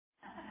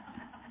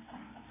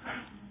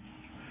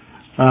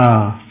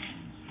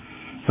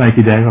Thank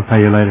you, Dave. I'll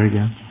pay you later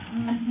again.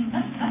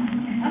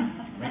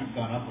 Rate's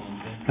gone up a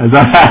little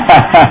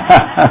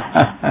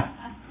bit.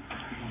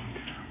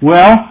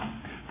 Well,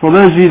 for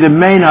those of you that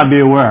may not be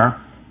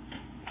aware,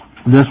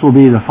 this will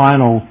be the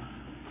final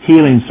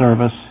healing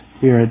service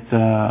here at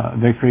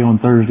Victory on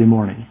Thursday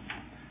morning.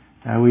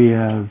 We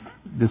have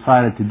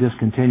decided to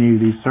discontinue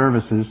these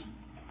services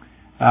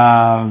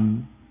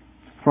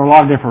for a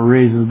lot of different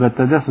reasons, but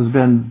this has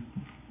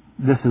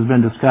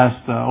been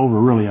discussed over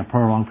really a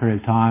prolonged period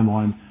of time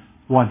on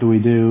what do we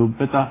do.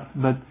 But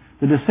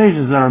the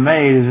decisions that are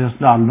made is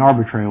just not an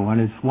arbitrary one.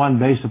 It's one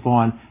based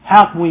upon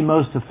how can we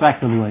most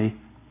effectively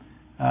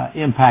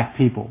impact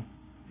people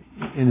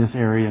in this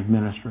area of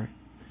ministry.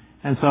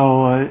 And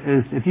so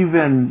if you've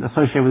been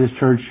associated with this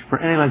church for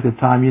any length of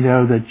time, you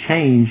know that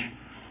change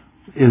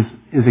is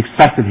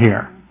expected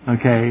here.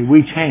 Okay,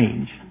 we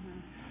change.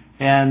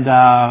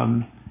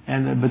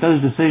 But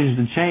those decisions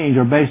to change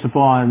are based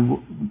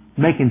upon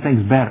making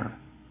things better.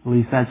 At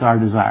least that's our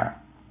desire.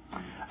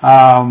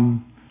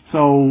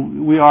 So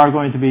we are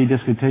going to be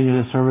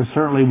discontinuing this service.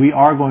 Certainly we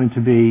are going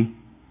to be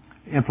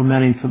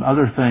implementing some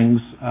other things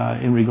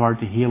in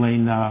regard to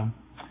healing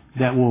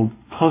that will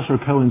closer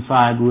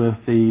coincide with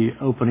the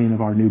opening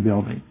of our new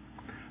building.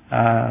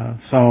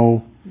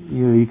 So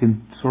you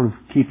can sort of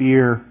keep your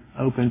ear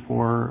open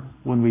for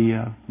when we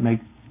make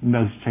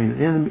those changes.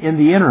 In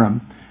the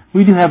interim,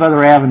 we do have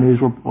other avenues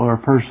where a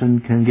person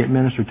can get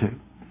ministered to.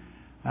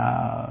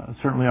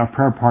 Certainly our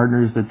prayer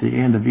partners at the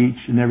end of each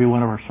and every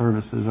one of our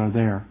services are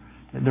there.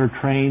 They're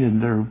trained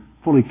and they're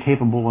fully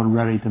capable and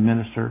ready to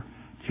minister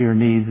to your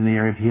needs in the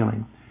area of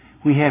healing.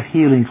 We have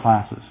healing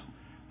classes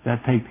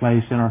that take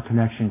place in our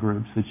connection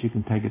groups that you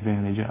can take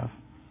advantage of.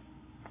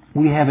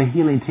 We have a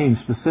healing team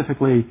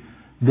specifically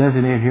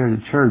designated here at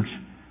the church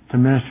to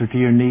minister to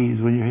your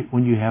needs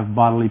when you have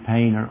bodily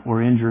pain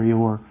or injury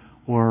or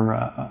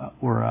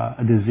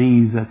a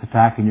disease that's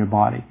attacking your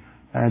body.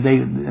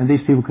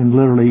 These people can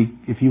literally,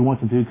 if you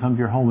want them to, come to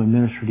your home and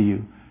minister to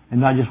you. And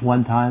not just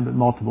one time, but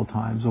multiple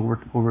times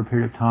over a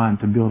period of time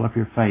to build up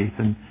your faith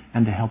and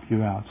to help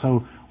you out.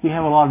 So we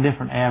have a lot of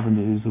different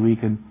avenues that we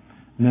can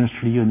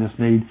minister to you in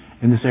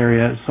this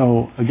area.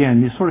 So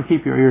again, you sort of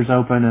keep your ears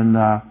open, and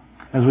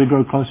as we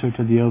grow closer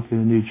to the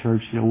opening of the new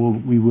church,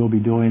 we will be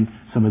doing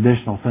some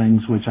additional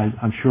things, which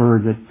I'm sure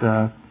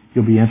that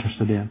you'll be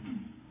interested in.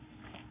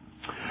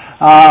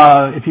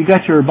 If you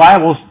got your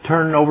Bibles,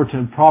 turn over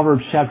to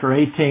Proverbs chapter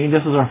 18.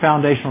 This is our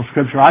foundational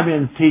scripture. I've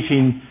been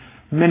teaching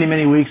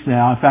many weeks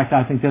now. In fact,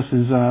 I think this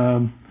is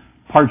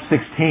part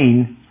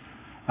 16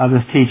 of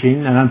this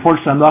teaching, and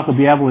unfortunately I'm not going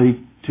to be able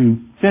to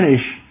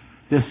finish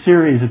this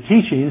series of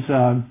teachings,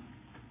 but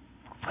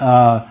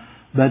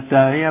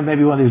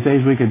maybe one of these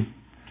days we could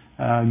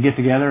get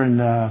together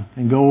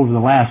and go over the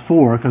last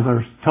 4, because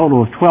there's a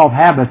total of 12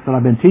 habits that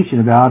I've been teaching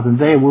about, and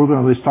today we're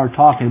going to start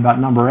talking about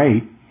number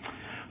 8.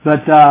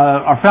 But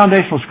our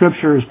foundational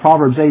scripture is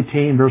Proverbs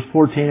 18, verse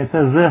 14. It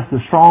says this: the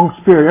strong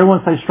spirit,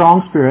 everyone say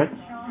strong spirit,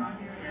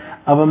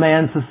 of a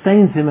man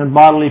sustains him in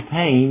bodily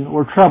pain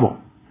or trouble,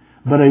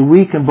 but a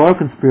weak and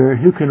broken spirit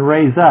who can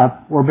raise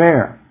up or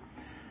bear.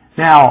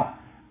 Now,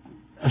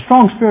 a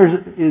strong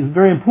spirit is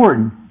very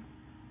important.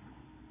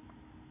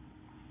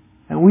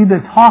 And we've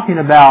been talking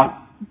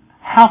about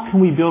how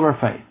can we build our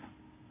faith?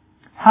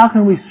 How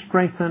can we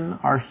strengthen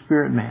our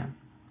spirit man?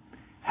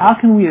 How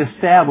can we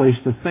establish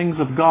the things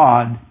of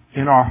God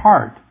in our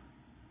heart,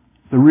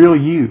 the real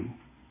you,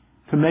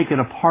 to make it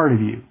a part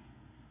of you,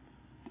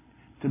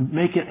 to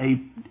make it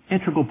an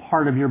integral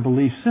part of your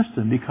belief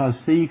system? Because,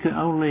 see, you can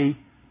only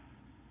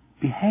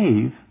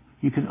behave,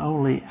 you can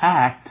only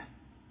act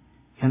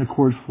in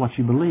accordance with what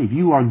you believe.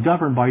 You are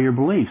governed by your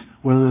beliefs,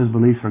 whether those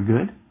beliefs are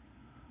good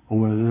or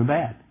whether they're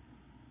bad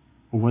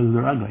or whether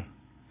they're ugly.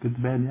 Good, the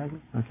bad, and the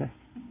ugly? Okay.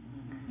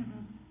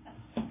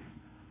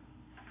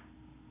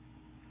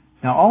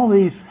 Now, all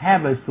these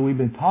habits that we've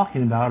been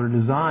talking about are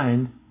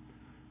designed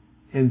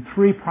in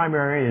 3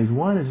 primary areas.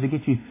 One is to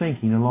get you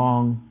thinking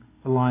along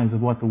the lines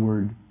of what the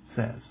Word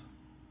says.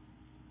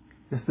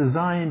 It's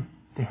designed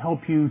to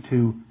help you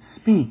to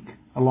speak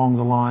along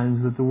the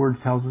lines that the Word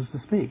tells us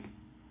to speak.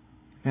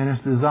 And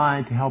it's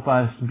designed to help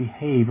us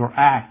behave or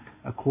act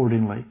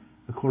accordingly,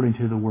 according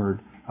to the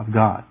Word of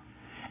God.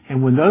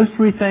 And when those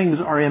 3 things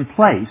are in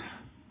place,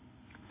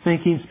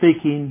 thinking,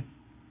 speaking,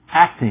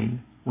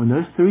 acting, when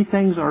those 3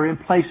 things are in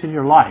place in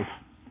your life,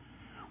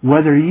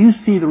 whether you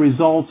see the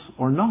results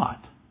or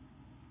not,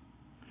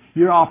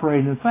 you're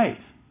operating in faith.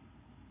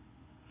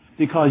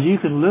 Because you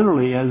can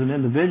literally, as an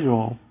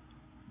individual,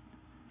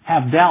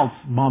 have doubts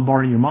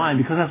bombarding your mind,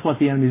 because that's what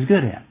the enemy's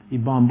good at. He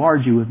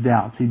bombards you with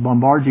doubts. He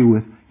bombards you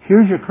with,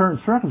 here's your current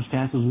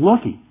circumstances,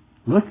 look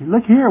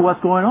here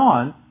what's going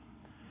on.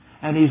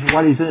 And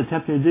what he's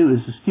attempting to do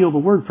is to steal the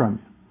Word from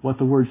you, what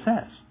the Word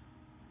says.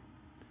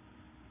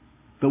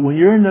 But when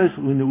you're in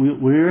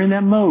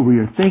that mode where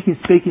you're thinking,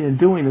 speaking, and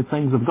doing the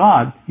things of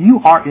God, you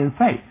are in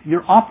faith.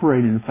 You're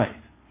operating in faith.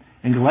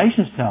 And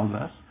Galatians tells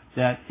us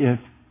that if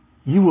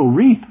you will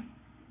reap,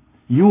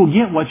 you will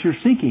get what you're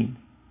seeking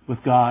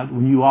with God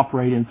when you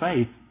operate in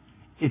faith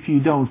if you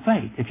don't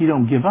faint, if you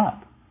don't give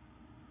up.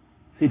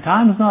 See,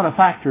 time is not a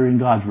factor in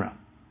God's realm.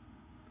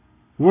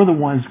 We're the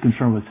ones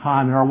concerned with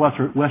time. In our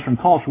Western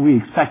culture, we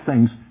expect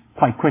things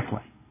quite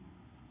quickly.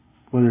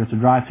 Whether it's a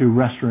drive-through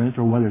restaurant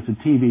or whether it's a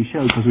TV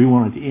show because we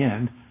want it to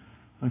end.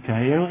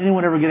 Okay,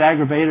 anyone ever get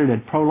aggravated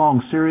at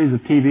prolonged series of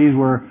TVs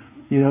where,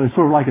 it's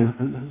sort of like a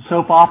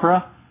soap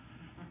opera?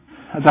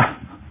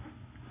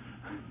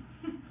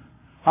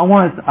 I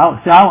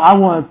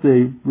want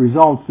the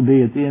results to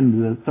be at the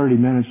end of the 30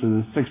 minutes or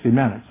the 60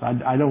 minutes.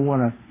 I don't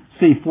want to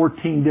see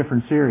 14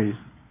 different series.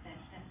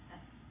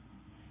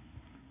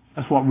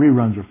 That's what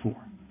reruns are for.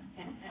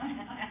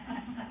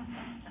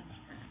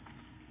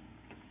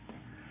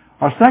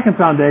 Our second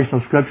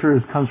foundational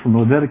scripture comes from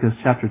Leviticus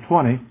chapter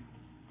 20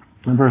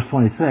 and verse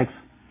 26.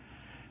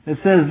 It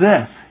says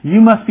this,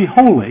 "You must be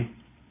holy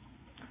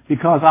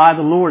because I,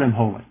 the Lord, am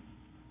holy.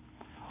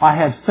 I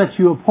have set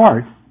you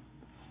apart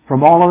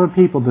from all other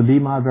people to be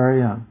my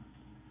very own."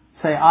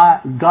 Say,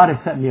 God has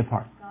set me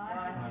apart.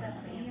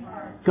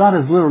 God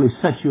has literally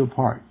set you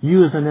apart.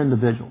 You as an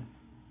individual.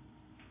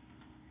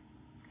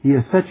 He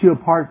has set you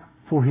apart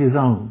for His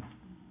own.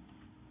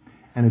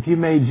 And if you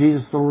made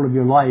Jesus the Lord of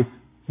your life,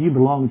 you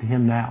belong to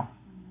Him now.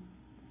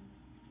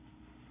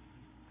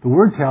 The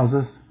Word tells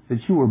us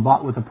that you were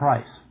bought with a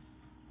price.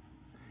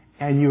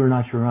 And you are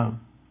not your own.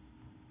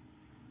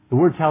 The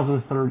Word tells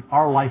us that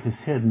our life is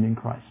hidden in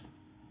Christ.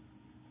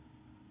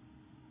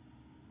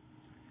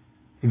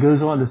 It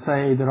goes on to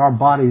say that our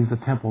body is the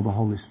temple of the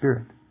Holy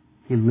Spirit.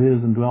 He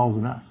lives and dwells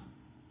in us.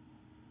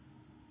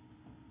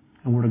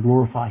 And we're to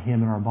glorify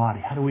Him in our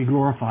body. How do we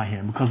glorify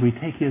Him? Because we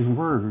take His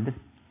Word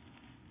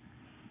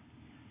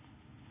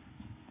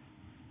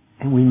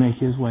and we make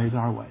His ways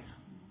our ways.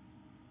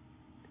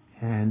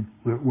 And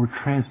we're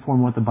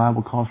transforming what the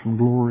Bible calls from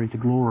glory to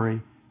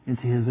glory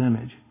into His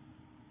image.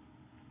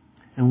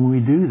 And when we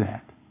do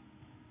that,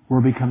 we're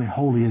becoming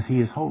holy as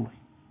He is holy.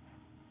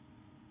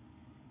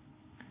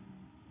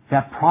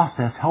 That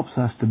process helps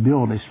us to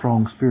build a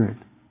strong spirit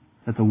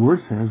that the Word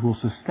says will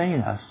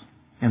sustain us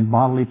in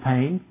bodily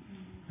pain.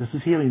 This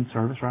is healing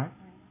service, right?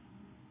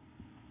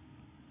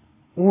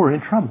 Or in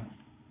trouble.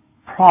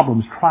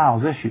 Problems,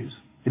 trials, issues.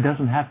 It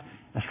doesn't have...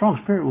 A strong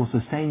spirit will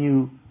sustain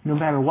you no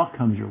matter what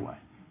comes your way.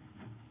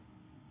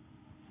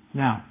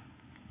 Now,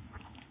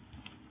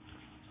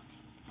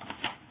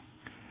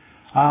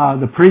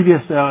 the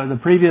previous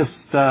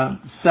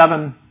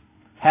 7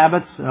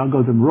 habits, I'll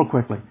go through them real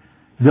quickly.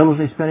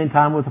 Diligently spending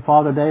time with the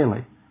Father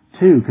daily.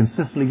 2,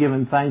 consistently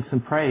giving thanks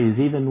and praise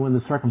even when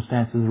the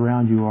circumstances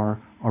around you are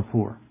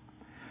poor.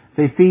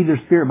 They feed their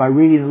spirit by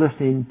reading and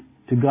listening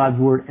to God's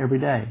Word every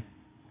day.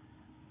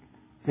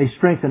 They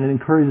strengthen and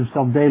encourage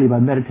themselves daily by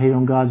meditating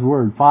on God's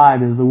Word.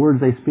 5 is the words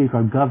they speak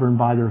are governed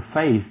by their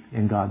faith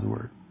in God's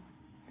Word.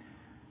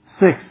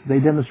 6, they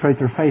demonstrate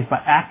their faith by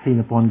acting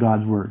upon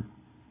God's Word.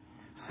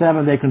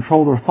 7, they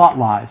control their thought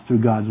lives through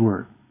God's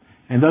Word.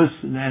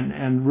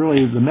 And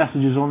really the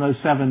messages on those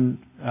 7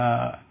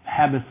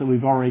 habits that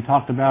we've already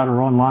talked about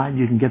are online.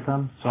 You can get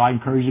them. So I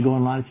encourage you to go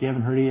online if you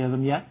haven't heard any of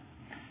them yet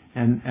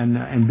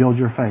and build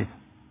your faith.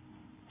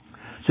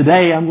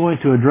 Today I'm going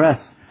to address,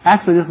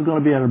 actually this is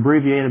going to be an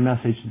abbreviated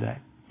message today.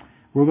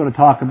 We're going to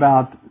talk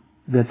about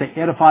that they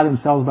edify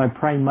themselves by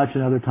praying much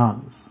in other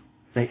tongues.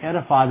 They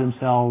edify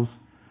themselves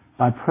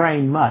by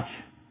praying much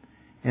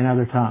in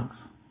other tongues.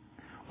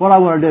 What I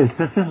want to do,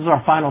 since this is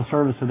our final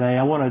service today,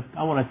 I want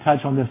to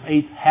touch on this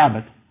 8th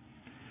habit.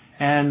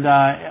 And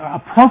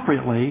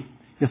appropriately,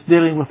 it's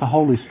dealing with the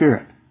Holy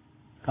Spirit.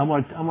 I'm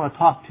going to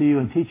talk to you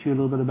and teach you a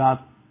little bit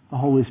about the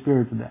Holy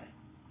Spirit today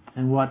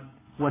and what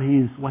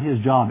His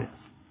job is.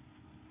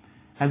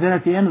 And then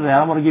at the end of that,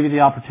 I want to give you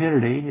the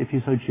opportunity, if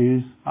you so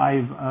choose.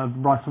 I've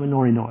brought some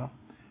anointing oil.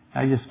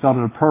 I just felt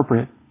it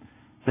appropriate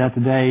that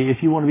today,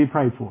 if you want to be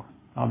prayed for,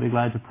 I'll be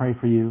glad to pray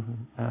for you,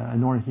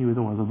 anointing you with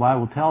oil. The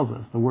Bible tells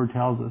us, the Word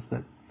tells us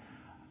that,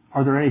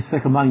 are there any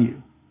sick among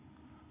you?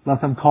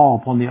 Let them call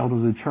upon the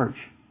elders of the church.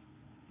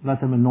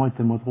 Let them anoint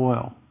them with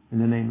oil in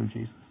the name of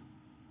Jesus.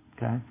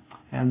 Okay?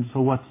 And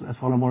so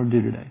that's what I want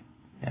to do today.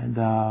 And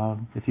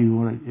if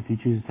you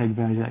choose to take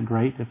advantage of that,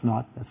 great. If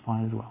not, that's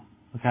fine as well.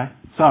 Okay?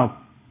 So,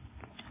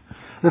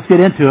 let's get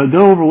into it.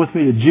 Go over with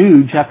me to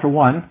Jude chapter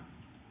 1,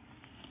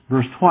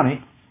 verse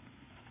 20.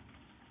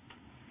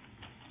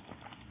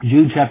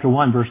 Jude chapter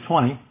 1, verse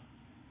 20.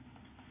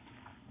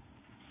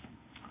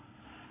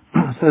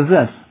 It says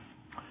this,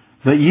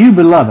 "But you,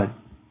 beloved,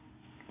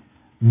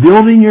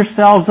 building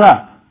yourselves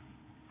up,"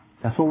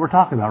 that's what we're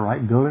talking about,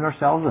 right? Building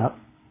ourselves up,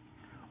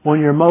 "on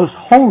your most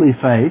holy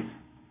faith,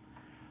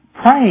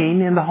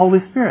 praying in the Holy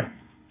Spirit.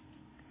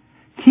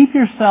 Keep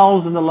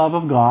yourselves in the love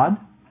of God,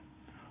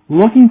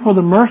 looking for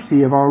the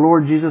mercy of our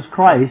Lord Jesus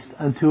Christ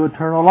unto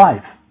eternal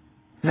life."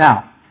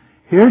 Now,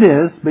 here it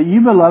is, "But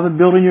you, beloved,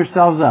 building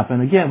yourselves up."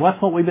 And again,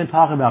 what's what we've been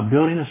talking about?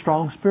 Building a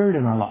strong spirit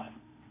in our life.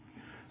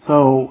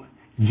 So,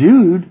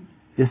 Jude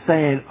is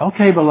saying,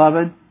 okay,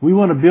 beloved, we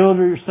want to build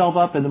yourself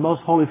up in the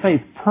most holy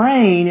faith,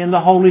 praying in the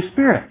Holy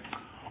Spirit.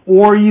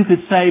 Or you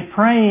could say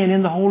praying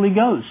in the Holy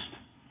Ghost.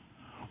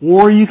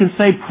 Or you could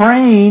say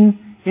praying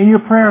in your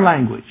prayer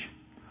language.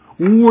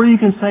 Or you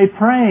can say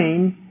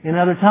praying in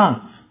other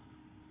tongues.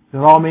 It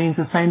all means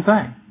the same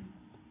thing.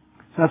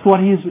 So that's what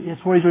he's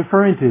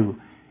referring to,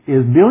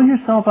 is build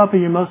yourself up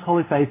in your most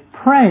holy faith,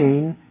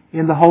 praying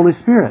in the Holy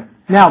Spirit.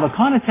 Now, the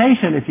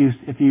connotation,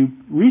 if you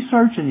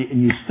research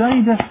and you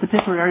study this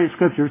particular area of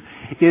Scripture,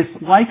 is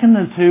likened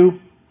to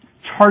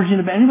charging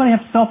a battery. Anybody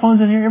have cell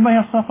phones in here? Everybody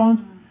have cell phones?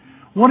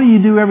 What do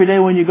you do every day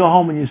when you go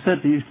home and you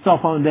set your cell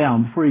phone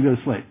down before you go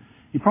to sleep?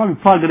 You probably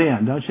plug it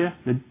in, don't you?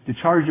 To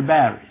charge your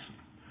batteries.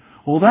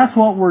 Well, that's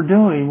what we're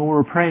doing when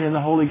we're praying in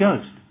the Holy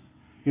Ghost.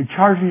 You're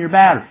charging your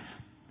batteries.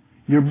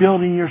 You're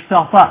building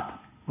yourself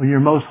up in your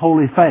most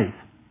holy faith.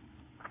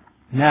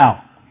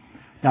 Now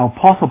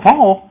Apostle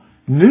Paul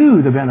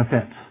knew the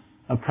benefits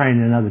of praying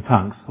in other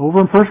tongues.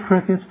 Over in 1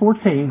 Corinthians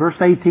 14, verse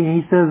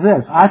 18, he says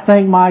this, I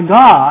thank my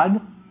God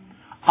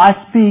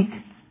I speak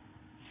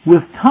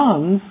with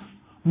tongues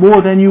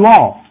more than you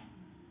all.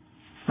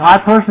 Now, I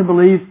personally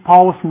believe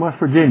Paul was from West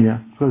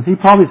Virginia, because he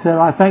probably said,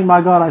 I thank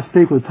my God I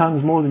speak with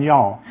tongues more than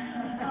y'all.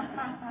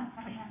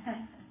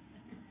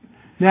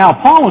 Now,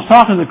 Paul was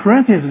talking to the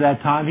Corinthians at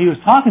that time. He was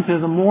talking to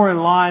them more in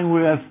line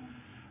with,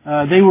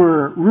 they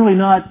were really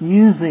not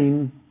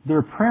using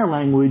their prayer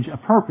language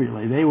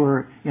appropriately. They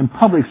were in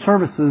public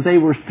services. They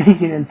were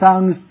speaking in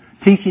tongues,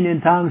 teaching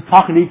in tongues,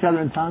 talking to each other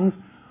in tongues.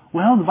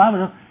 Well,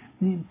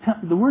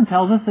 the Word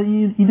tells us that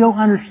you don't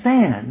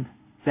understand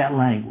that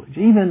language.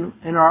 Even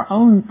in our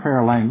own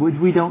prayer language,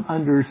 we don't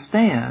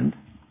understand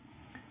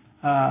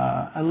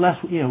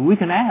unless, we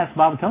can ask. The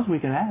Bible tells us we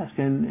can ask,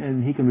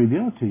 and He can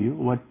reveal it to you,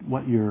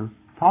 what you're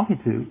talking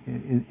to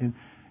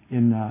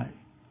in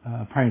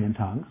praying in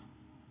tongues.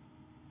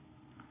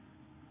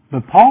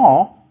 But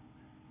Paul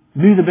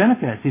knew the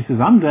benefits. He says,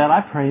 I'm glad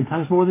I pray in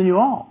tongues more than you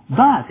all.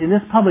 But in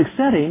this public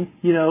setting,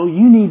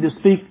 you need to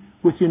speak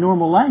with your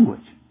normal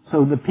language,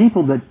 so the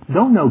people that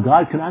don't know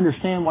God can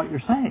understand what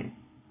you're saying.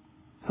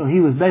 So he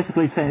was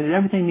basically saying that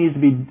everything needs to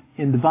be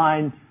in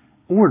divine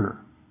order.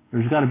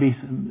 There's got to be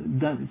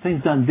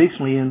things done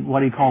decently in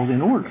what he calls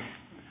in order.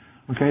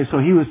 Okay, so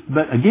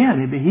but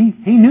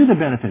again, he knew the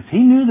benefits. He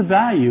knew the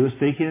value of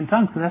speaking in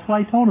tongues, and that's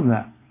why he told him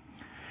that.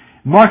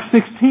 Mark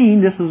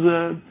 16,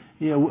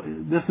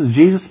 this is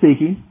Jesus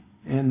speaking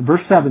in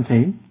verse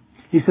 17.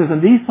 He says,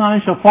 and these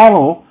signs shall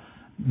follow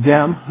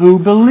them who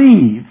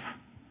believe.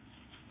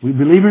 We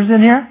believers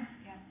in here?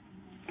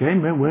 Okay,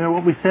 remember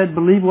what we said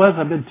believe was?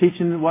 I've been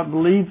teaching what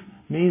believe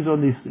means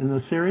in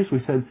the series.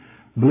 We said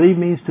believe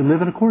means to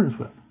live in accordance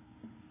with.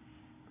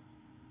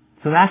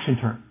 It's an action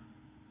term.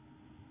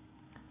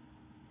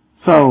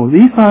 So,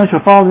 these signs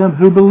shall follow them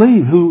who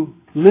believe, who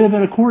live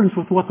in accordance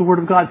with what the Word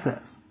of God says.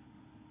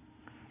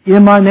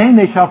 In my name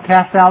they shall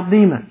cast out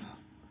demons.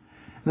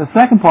 And the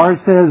second part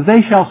says,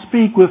 they shall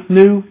speak with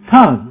new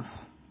tongues.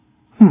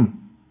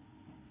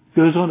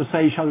 Goes on to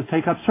say, you shall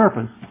take up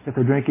serpents. If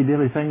they drink a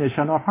deadly thing, they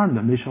shall not harm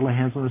them. They shall lay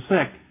hands on the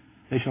sick.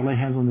 They shall lay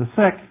hands on the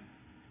sick,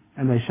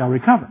 and they shall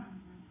recover.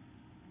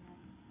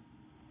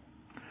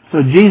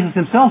 So Jesus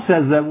himself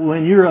says that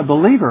when you're a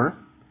believer,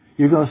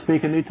 you're going to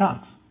speak in new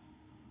tongues.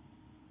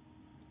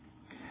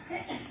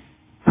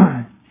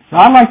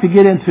 Now, I'd like to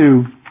get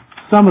into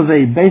some of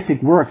the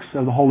basic works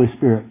of the Holy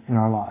Spirit in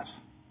our lives.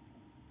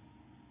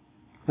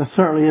 This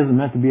certainly isn't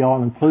meant to be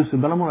all-inclusive,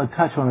 but I'm going to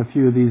touch on a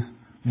few of these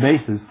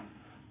bases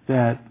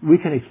that we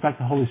can expect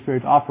the Holy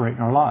Spirit to operate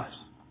in our lives.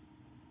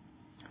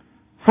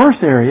 First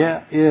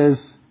area is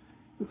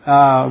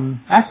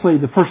actually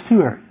the first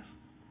two areas.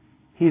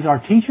 He's our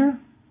teacher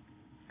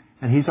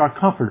and He's our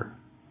comforter.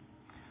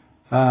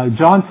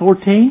 John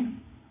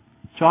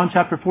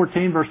chapter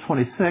 14, verse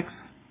 26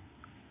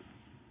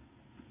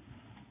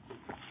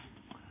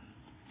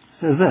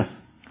 says this,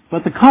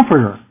 but the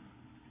Comforter,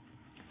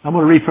 I'm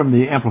going to read from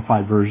the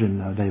Amplified Version,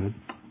 David.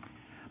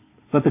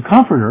 But the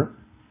Comforter,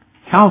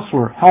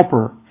 Counselor,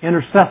 Helper,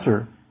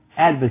 Intercessor,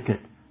 Advocate,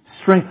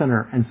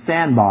 Strengthener, and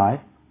Standby,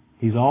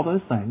 He's all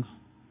those things,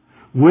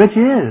 which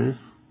is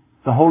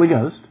the Holy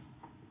Ghost,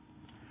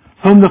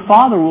 whom the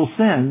Father will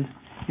send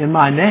in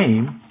my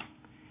name,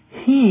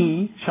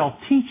 He shall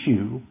teach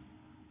you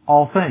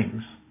all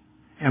things,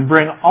 and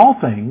bring all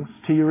things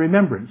to your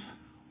remembrance,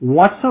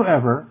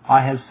 whatsoever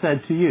I have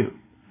said to you.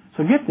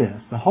 So get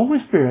this, the Holy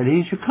Spirit,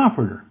 He's your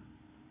comforter.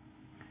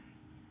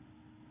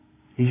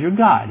 He's your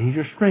guide. He's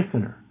your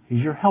strengthener.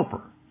 He's your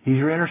helper. He's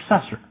your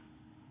intercessor.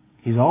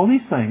 He's all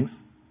these things.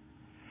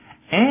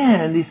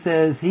 And He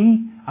says,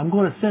 I'm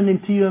going to send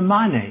Him to you in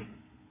my name,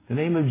 the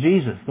name of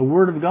Jesus, the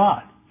Word of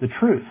God, the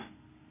truth.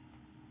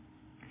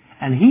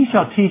 And He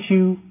shall teach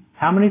you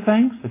how many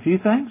things? A few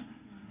things?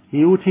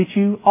 He will teach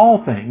you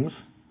all things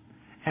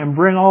and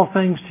bring all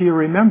things to your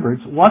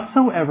remembrance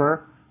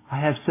whatsoever I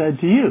have said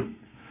to you.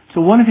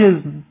 So one of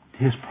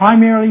His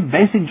primarily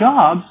basic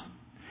jobs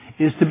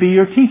is to be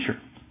your teacher.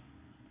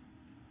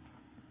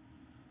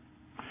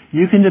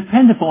 You can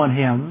depend upon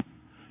Him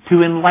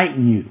to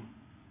enlighten you.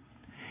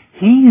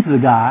 He's the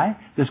guy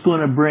that's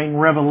going to bring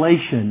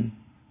revelation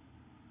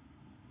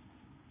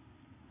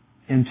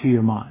into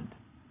your mind.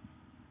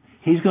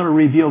 He's going to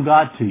reveal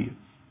God to you.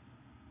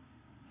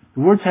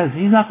 The Word says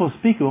He's not going to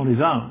speak on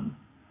His own,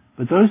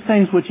 But those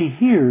things which he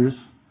hears,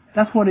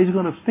 that's what he's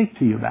going to speak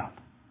to you about.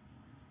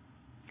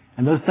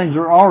 And those things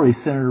are already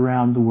centered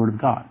around the Word of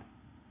God,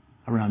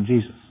 around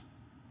Jesus.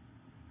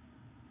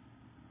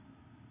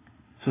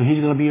 So he's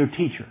going to be your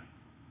teacher.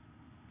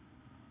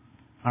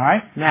 All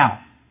right?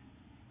 Now,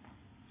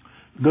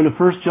 go to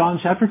 1 John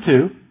chapter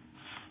 2.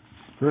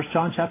 1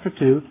 John chapter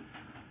 2.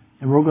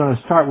 And we're going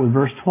to start with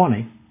verse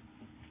 20.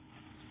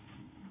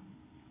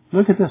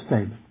 Look at this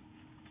statement.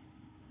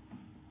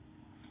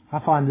 I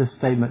find this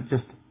statement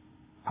just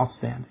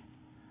outstanding.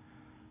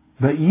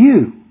 But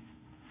you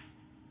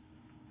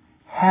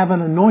have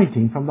an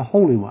anointing from the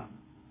Holy One.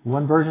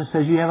 One version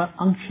says you have an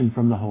unction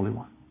from the Holy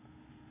One.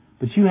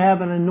 But you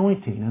have an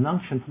anointing, an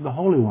unction from the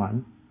Holy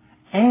One,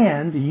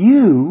 and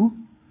you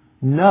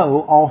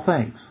know all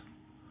things.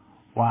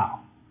 Wow.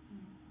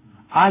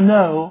 I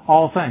know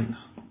all things.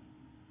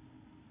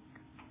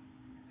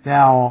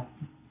 Now,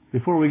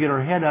 before we get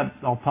our head up,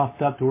 all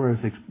puffed up to where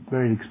it's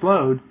ready to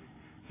explode,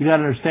 you got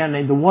to understand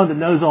that the one that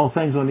knows all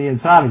things on the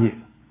inside of you,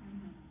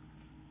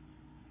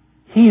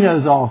 he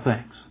knows all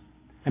things.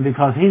 And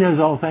because he knows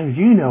all things,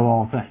 you know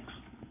all things.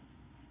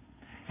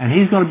 And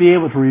he's going to be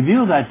able to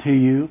reveal that to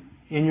you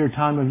in your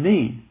time of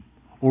need,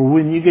 or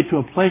when you get to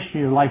a place in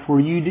your life where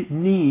you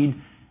need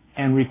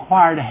and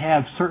require to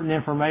have certain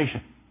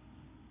information.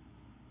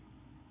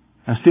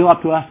 Now, it's still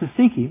up to us to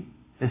seek him.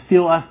 It's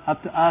still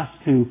up to us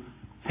to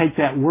take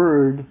that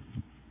word,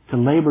 to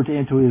labor to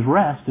enter his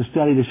rest, to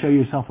study to show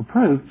yourself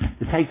approved,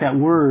 to take that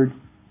word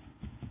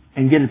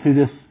and get it through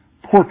this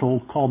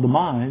portal called the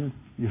mind,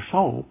 your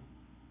soul.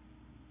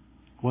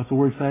 What's the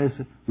word says?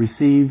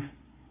 Receive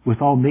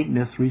with all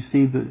meekness,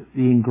 receive the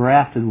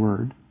engrafted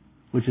word,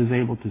 which is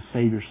able to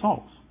save your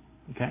souls.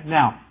 Okay?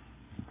 Now,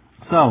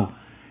 so,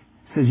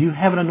 it says you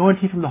have an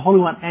anointing from the Holy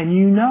One and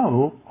you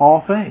know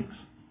all things.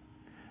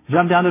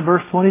 Jump down to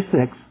verse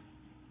 26.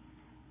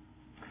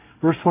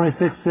 Verse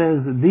 26 says,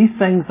 these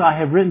things I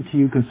have written to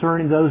you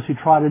concerning those who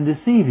try to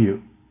deceive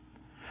you.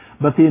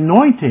 But the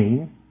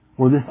anointing,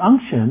 or this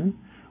unction,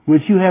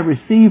 which you have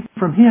received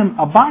from him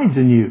abides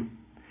in you.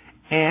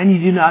 And you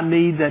do not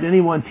need that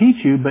anyone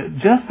teach you, but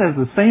just as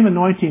the same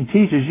anointing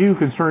teaches you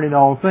concerning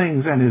all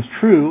things and is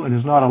true and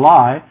is not a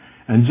lie,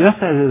 and just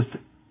as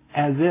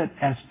it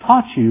has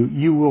taught you,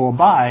 you will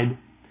abide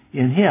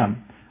in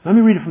him. Let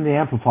me read it from the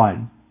Amplified.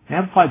 The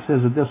Amplified says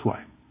it this way.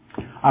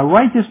 I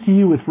write this to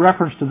you with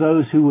reference to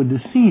those who would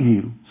deceive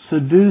you,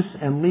 seduce,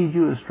 and lead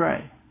you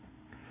astray.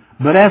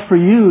 But as for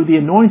you, the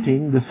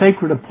anointing, the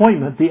sacred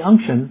appointment, the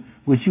unction,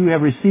 which you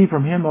have received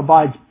from him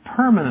abides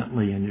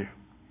permanently in you.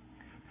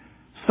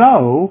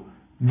 So,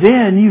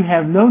 then you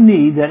have no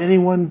need that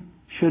anyone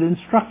should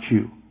instruct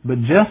you.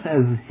 But just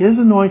as his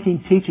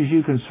anointing teaches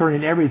you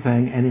concerning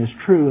everything and is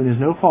true and is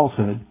no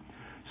falsehood,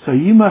 so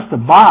you must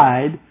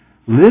abide,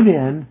 live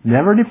in,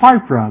 never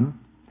depart from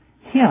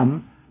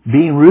him,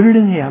 being rooted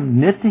in him,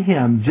 knit to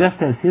him,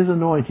 just as his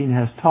anointing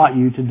has taught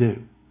you to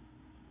do.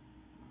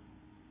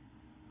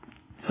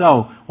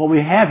 So, what we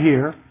have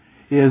here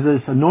is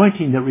this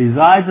anointing that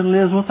resides and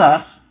lives with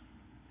us,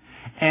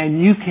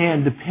 and you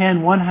can depend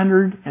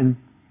 159%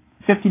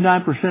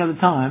 of the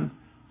time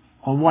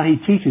on what he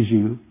teaches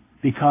you,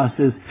 because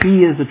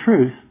he is the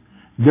truth.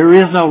 There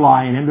is no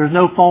lie in him. There's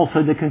no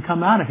falsehood that can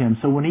come out of him.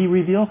 So when he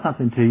reveals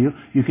something to you,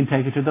 you can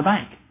take it to the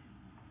bank.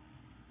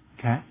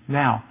 Okay?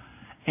 Now,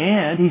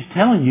 and he's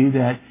telling you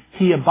that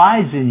he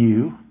abides in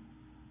you.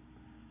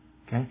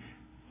 Okay?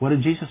 What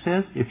did Jesus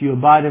say? If you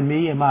abide in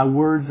me and my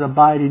words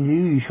abide in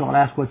you, you shall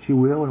ask what you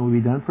will and it will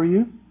be done for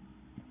you.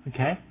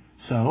 Okay?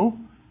 So,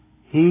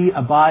 he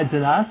abides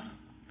in us.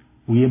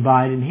 We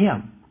abide in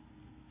him.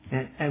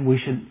 And we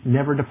should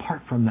never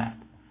depart from that.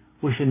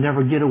 We should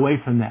never get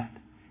away from that.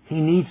 He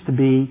needs to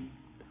be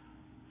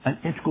an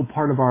integral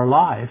part of our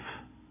life.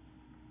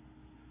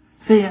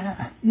 See,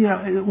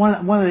 one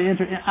of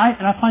the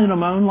I find it in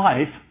my own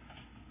life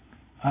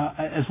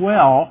as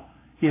well.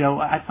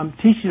 I'm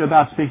teaching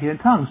about speaking in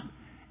tongues,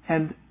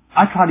 and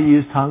I try to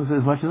use tongues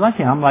as much as I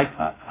can. I'm like,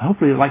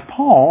 hopefully, like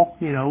Paul,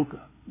 to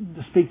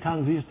speak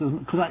tongues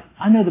because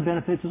I know the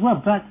benefits as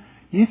well. But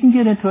you can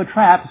get into a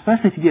trap,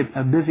 especially if you get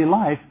a busy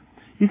life.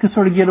 You can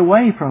sort of get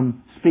away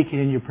from speaking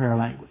in your prayer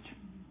language,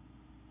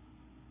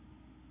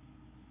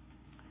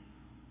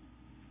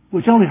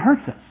 which only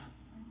hurts us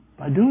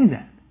by doing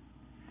that.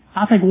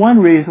 I think one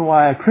reason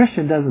why a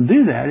Christian doesn't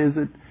do that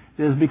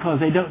is because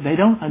they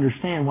don't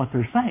understand what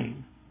they're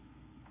saying.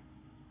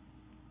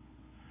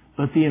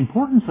 But the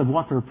importance of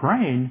what they're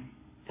praying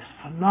is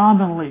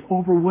phenomenally,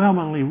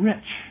 overwhelmingly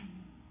rich.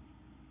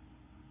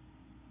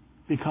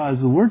 Because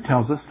the Word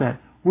tells us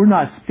that we're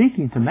not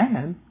speaking to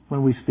man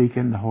when we speak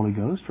in the Holy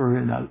Ghost or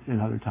in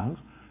other tongues,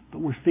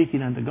 but we're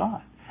speaking unto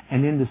God.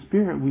 And in the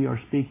Spirit we are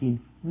speaking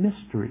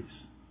mysteries.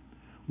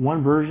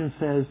 One version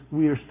says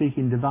we are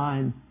speaking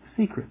divine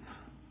secrets.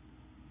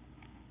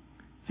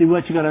 See,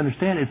 what you got to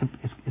understand is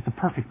it's a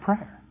perfect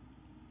prayer.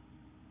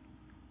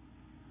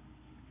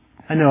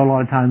 I know a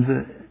lot of times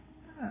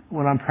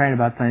when I'm praying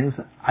about things,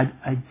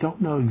 I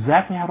don't know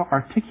exactly how to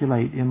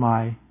articulate in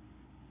my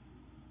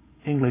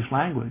English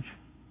language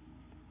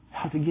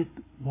how to get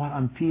what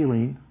I'm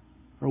feeling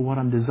or what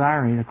I'm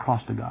desiring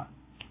across to God.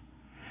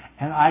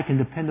 And I can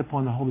depend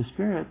upon the Holy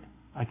Spirit.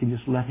 I can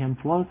just let Him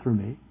flow through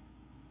me.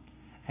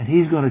 And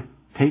He's going to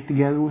take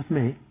together with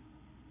me,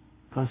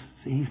 because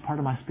He's part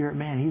of my spirit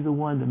man. He's the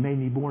one that made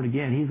me born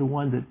again. He's the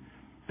one that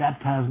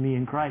baptized me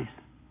in Christ.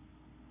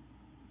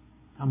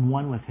 I'm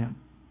one with Him.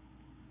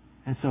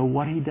 And so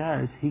what He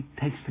does, He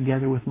takes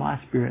together with my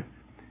spirit.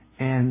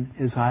 And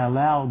as I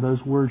allow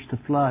those words to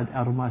flood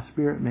out of my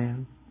spirit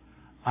man,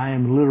 I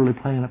am literally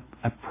praying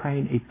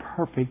a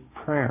perfect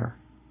prayer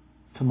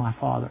to my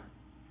Father.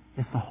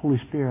 It's the Holy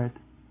Spirit,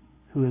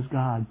 who is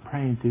God,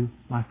 praying to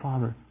my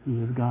Father,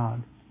 who is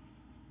God.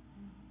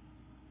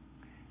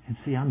 And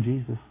see, I'm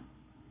Jesus,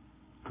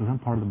 because I'm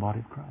part of the body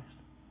of Christ.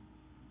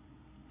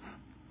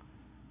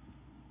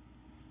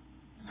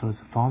 So it's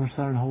the Father,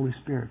 Son, and Holy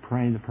Spirit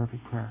praying the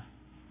perfect prayer.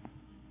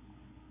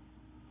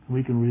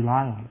 We can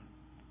rely on it.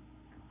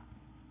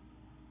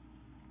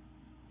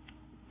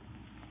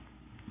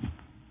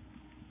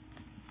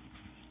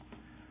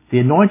 The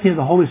anointing of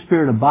the Holy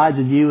Spirit abides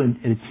in you, and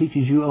it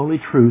teaches you only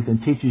truth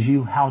and teaches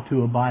you how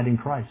to abide in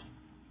Christ.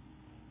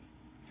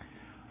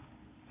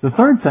 The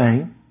third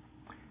thing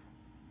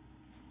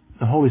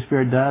the Holy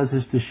Spirit does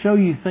is to show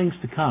you things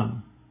to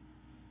come,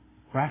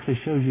 or actually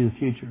shows you the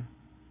future.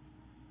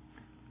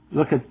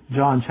 Look at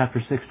John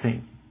chapter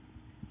 16.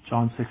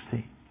 John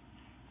 16.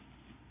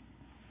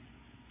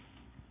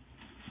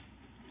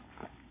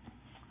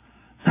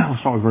 We'll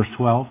start with verse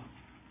 12.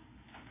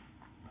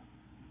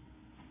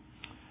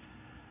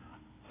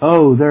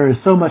 Oh, there is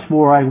so much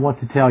more I want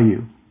to tell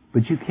you,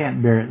 but you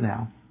can't bear it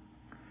now.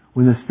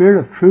 When the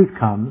Spirit of truth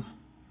comes,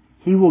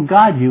 He will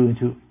guide you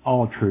into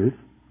all truth.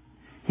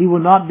 He will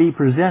not be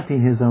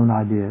presenting His own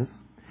ideas.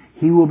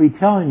 He will be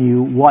telling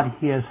you what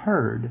He has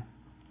heard.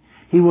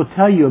 He will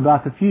tell you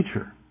about the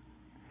future.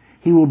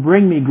 He will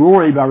bring me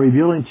glory by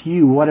revealing to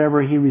you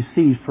whatever He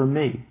receives from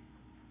me.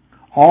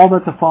 All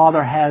that the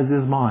Father has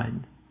is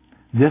mine.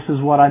 This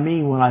is what I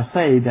mean when I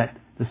say that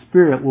the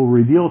Spirit will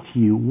reveal to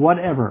you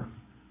whatever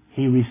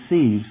He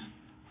receives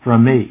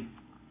from me.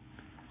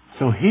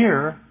 So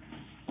here,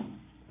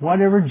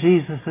 whatever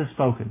Jesus has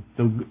spoken,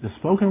 the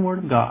spoken word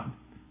of God,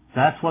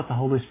 that's what the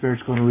Holy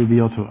Spirit's going to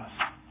reveal to us.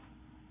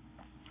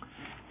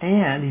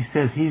 And He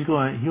says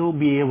He'll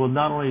be able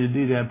not only to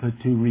do that,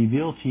 but to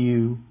reveal to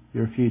you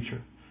your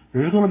future.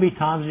 There's going to be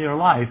times in your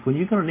life when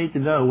you're going to need to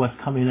know what's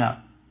coming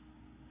up,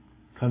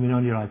 coming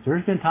on your life.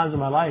 There's been times in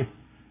my life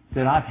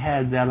that I've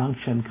had that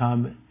unction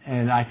come,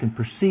 and I can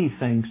perceive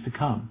things to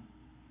come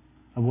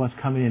of what's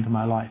coming into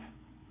my life.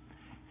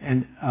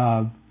 And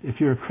if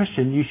you're a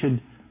Christian, you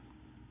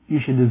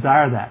should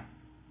desire that.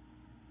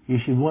 You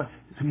should want,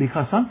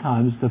 because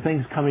sometimes the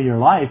things come into your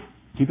life.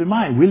 Keep in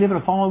mind, we live in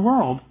a fallen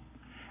world,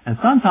 and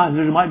sometimes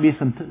there might be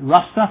some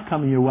rough stuff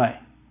coming your way.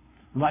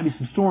 There might be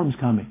some storms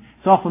coming.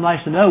 It's awful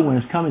nice to know when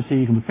it's coming so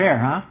you can prepare,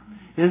 huh?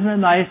 Isn't it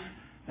nice,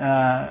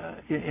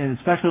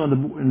 especially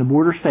in the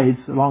border states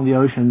along the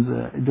oceans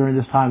during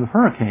this time of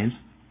hurricanes,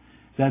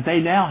 that they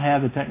now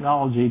have the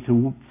technology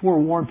to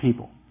forewarn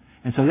people.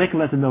 And so they can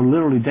let them know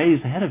literally days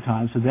ahead of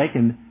time so they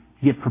can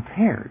get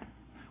prepared.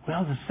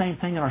 Well, it's the same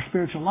thing in our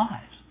spiritual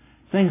lives.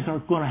 Things are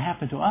going to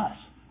happen to us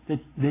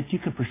that you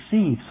can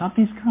perceive.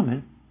 Something's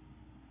coming.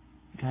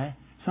 Okay?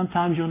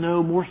 Sometimes you'll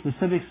know more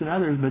specifics than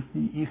others, but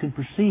you can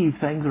perceive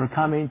things that are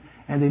coming,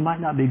 and they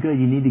might not be good.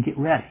 You need to get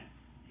ready.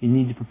 You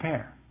need to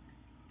prepare.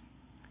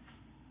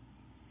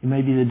 It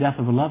may be the death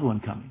of a loved one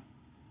coming.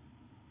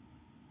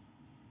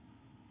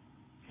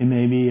 It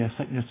may be a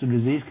sickness or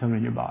disease coming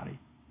in your body.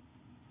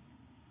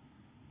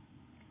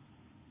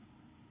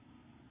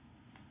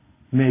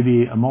 It may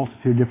be a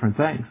multitude of different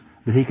things,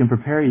 but He can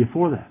prepare you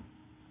for that.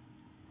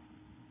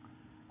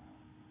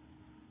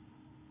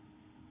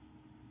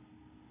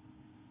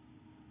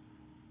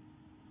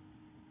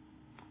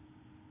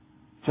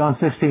 John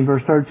 16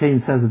 verse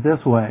 13 says it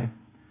this way,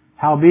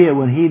 Howbeit,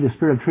 when He, the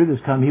Spirit of truth, has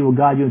come, He will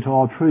guide you into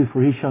all truth,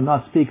 for He shall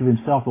not speak of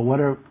Himself, but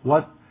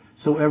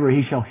whatsoever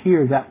He shall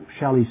hear, that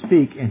shall He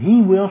speak, and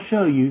He will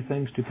show you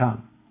things to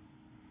come.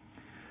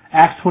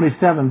 Acts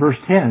 27 verse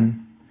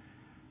 10,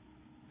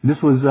 this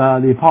was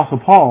the Apostle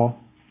Paul,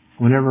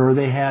 whenever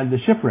they had the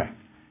shipwreck.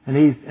 And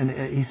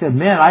he said,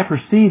 Men, I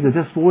perceive that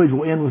this voyage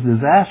will end with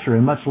disaster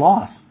and much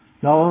loss,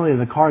 not only of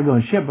the cargo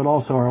and ship, but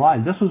also our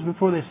lives. This was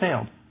before they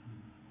sailed.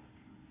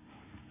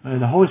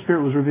 And the Holy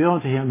Spirit was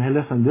revealing to him, hey,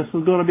 listen, this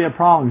was going to be a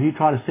problem if you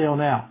try to sail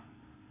now.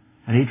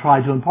 And he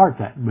tried to impart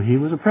that, but he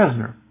was a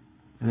prisoner.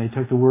 And they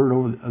took the word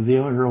of the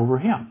owner over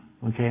him.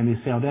 Okay, and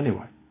they sailed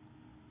anyway.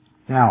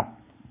 Now,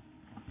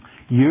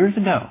 years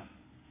ago,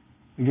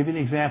 I'll give you an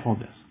example of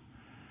this.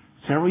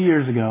 Several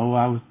years ago,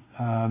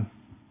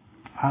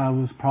 I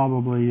was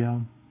probably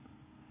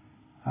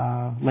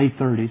late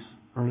 30s,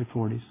 early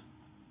 40s.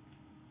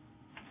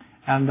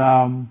 And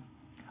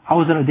I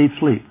was in a deep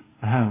sleep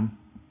at home.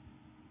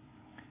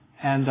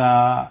 And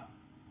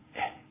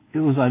it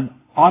was an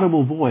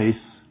audible voice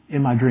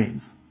in my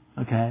dreams,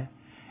 okay?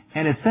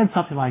 And it said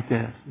something like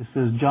this. It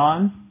says,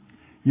 John,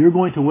 you're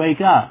going to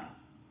wake up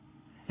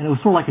And it was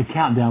sort of like a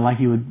countdown, like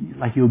you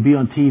would be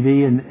on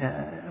TV,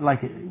 and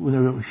like when they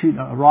were shooting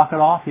a rocket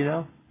off,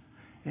 10,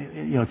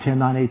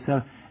 9, 8,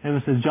 7. And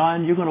it says,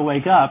 John, you're going to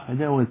wake up, and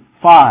then it went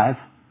 5,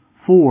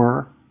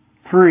 4,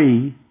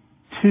 3,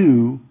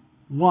 2,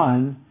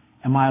 1,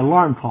 and my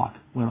alarm clock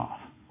went off.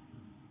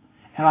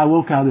 And I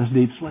woke out of this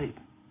deep sleep.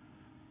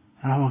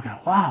 And I woke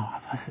up,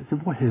 wow. I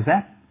said, boy, is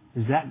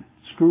that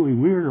screwy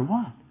weird or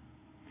what?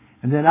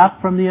 And then up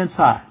from the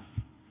inside,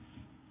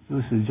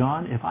 it says,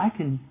 John, if I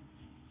can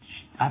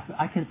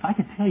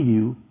tell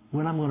you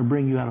when I'm going to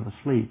bring you out of a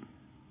sleep,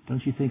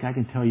 don't you think I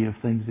can tell you of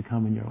things to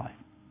come in your life?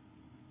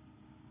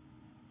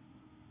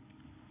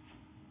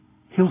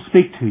 He'll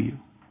speak to you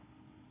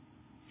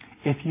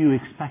if you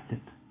expect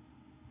it,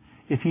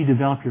 if you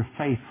develop your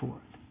faith for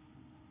it.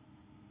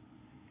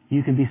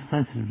 You can be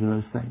sensitive to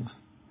those things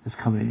that's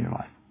coming in your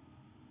life.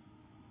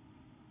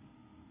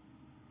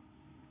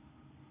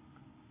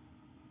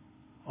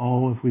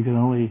 Oh, if we could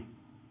only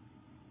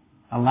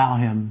allow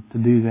Him to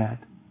do that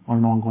on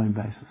an ongoing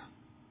basis.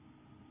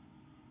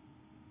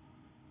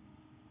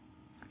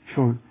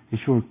 It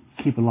sure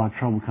keep a lot of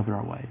trouble coming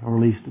our way, or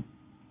at least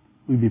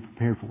we'd be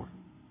prepared for it.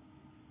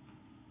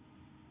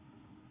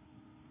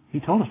 He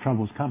told us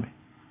trouble was coming.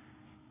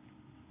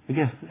 I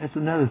guess that's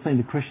another thing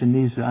the Christian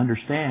needs to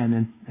understand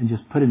and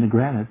just put into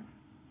granted,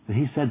 that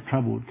He said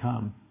trouble would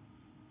come.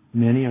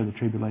 Many are the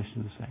tribulations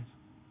of the saints.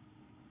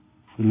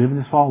 We live in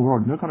this fallen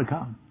world, and they're going to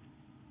come.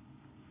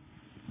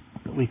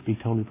 But we can be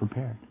totally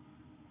prepared.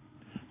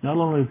 Not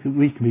only can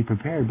we be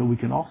prepared, but we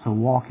can also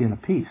walk in a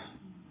peace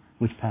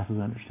which passes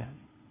understanding.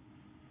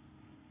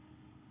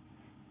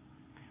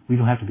 We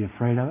don't have to be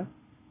afraid of it.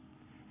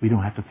 We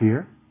don't have to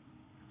fear.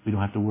 We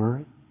don't have to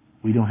worry.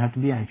 We don't have to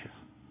be anxious.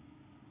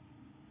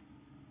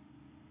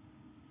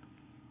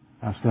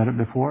 I've said it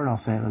before, and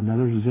I'll say it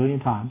another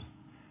zillion times.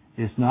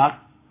 It's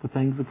not the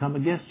things that come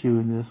against you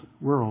in this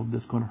world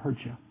that's going to hurt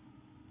you.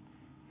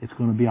 It's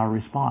going to be our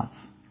response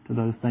to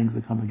those things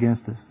that come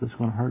against us that's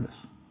going to hurt us.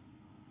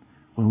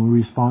 When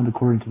we respond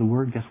according to the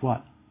Word, guess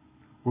what?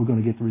 We're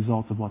going to get the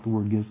results of what the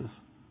Word gives us.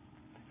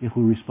 If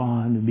we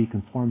respond and be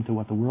conformed to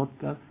what the world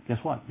does, guess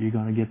what? You're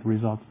going to get the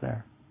results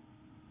there.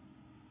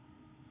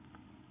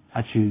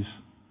 I choose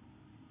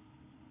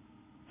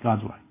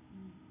God's way.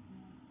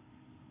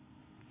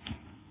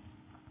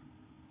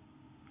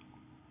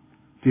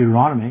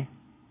 Deuteronomy,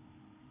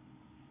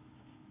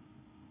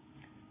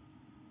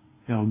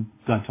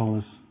 God told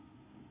us,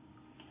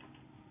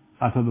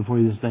 I put before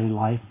you this day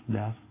life,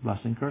 death,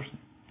 blessing, cursing.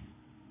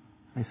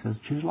 He says,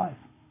 choose life.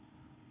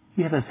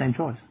 You have that same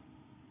choice.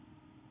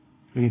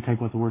 We can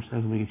take what the Word says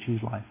and we can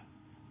choose life.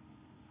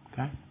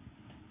 Okay?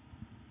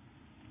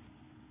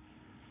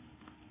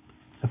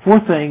 The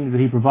fourth thing that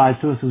He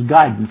provides to us is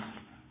guidance.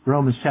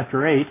 Romans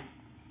chapter 8,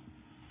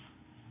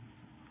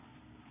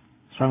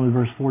 starting with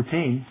verse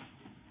 14,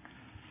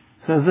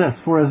 says this,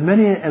 For as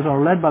many as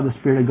are led by the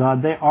Spirit of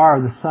God, they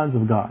are the sons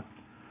of God.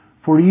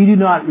 For you do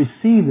not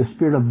receive the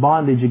spirit of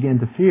bondage again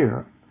to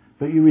fear,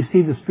 but you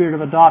receive the Spirit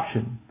of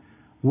adoption,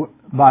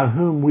 by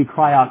whom we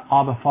cry out,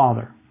 Abba,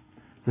 Father.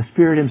 The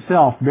Spirit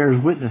Himself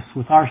bears witness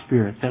with our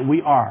spirit that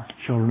we are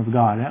children of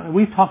God. And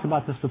we've talked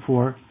about this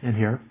before in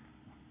here.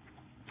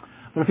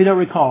 But if you don't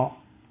recall,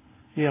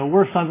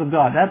 we're sons of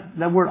God.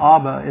 That word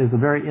Abba is a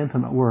very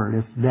intimate word.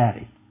 It's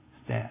daddy.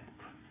 It's dad.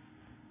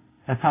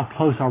 That's how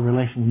close our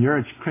relation. When you're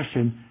a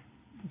Christian,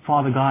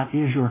 Father God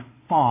is your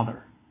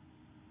Father.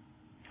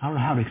 I don't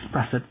know how to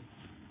express it,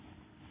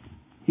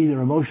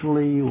 either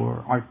emotionally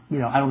or I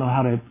don't know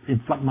how to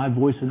inflect my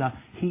voice enough.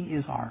 He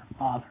is our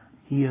Father.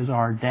 He is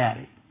our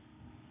daddy.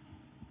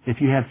 If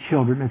you have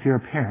children, if you're a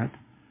parent,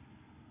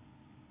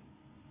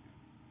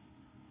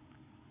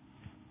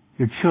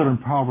 your children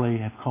probably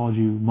have called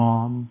you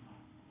mom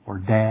or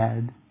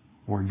dad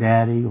or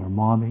daddy or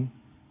mommy.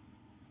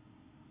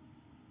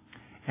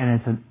 And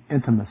it's an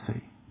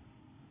intimacy.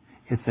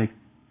 It's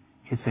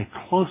a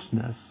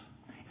closeness.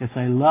 It's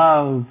a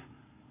love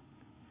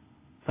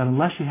that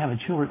unless you have a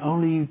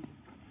children,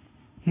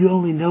 you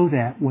only know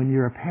that when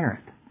you're a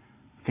parent.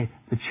 Okay,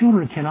 the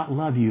children cannot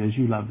love you as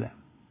you love them.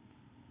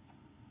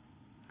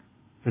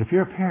 But if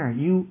you're a parent,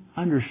 you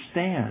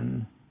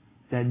understand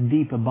that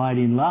deep,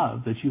 abiding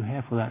love that you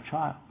have for that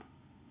child.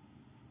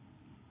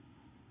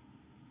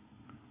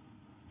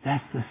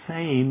 That's the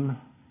same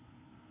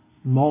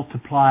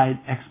multiplied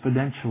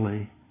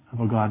exponentially of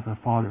a God the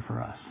Father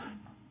for us.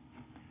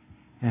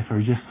 And if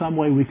there's just some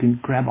way we can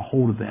grab a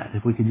hold of that,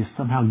 if we can just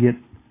somehow get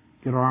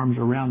our arms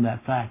around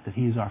that fact that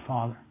He is our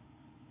Father.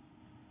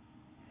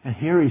 And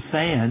here He's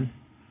saying,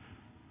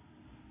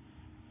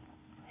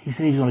 He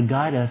said He's going to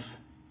guide us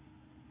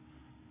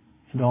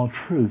into all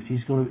truth.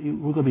 We're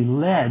going to be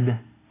led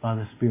by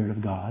the Spirit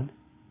of God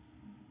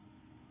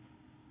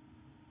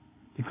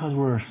because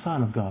we're a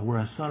son of God. We're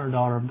a son or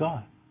daughter of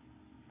God.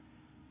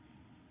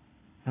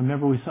 And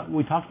remember,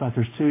 we talked about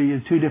there's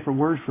two different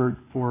words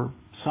for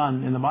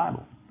son in the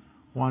Bible.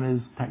 One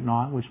is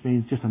teknon, which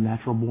means just a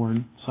natural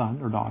born son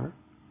or daughter.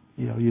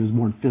 He was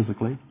born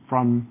physically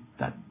from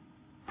that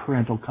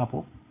parental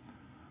couple.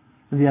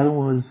 And the other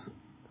one was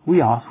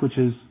huios, which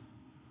is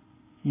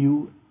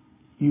your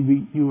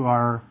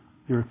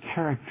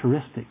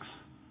characteristics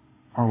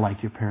are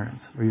like your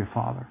parents or your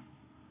father.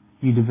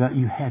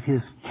 You have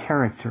his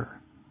character.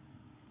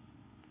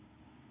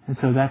 And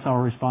so that's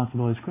our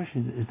responsibility as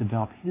Christians, is to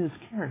develop his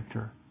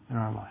character in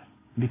our life.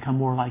 Become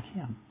more like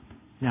him.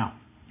 Now,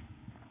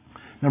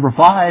 number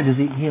 5 is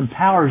he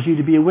empowers you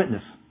to be a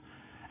witness.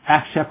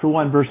 Acts chapter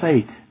 1, verse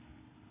 8.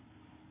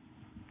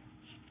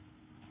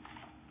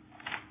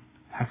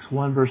 Acts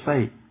 1, verse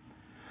 8.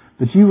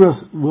 But you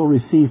will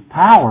receive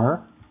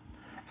power.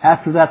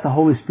 After that the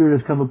Holy Spirit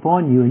has come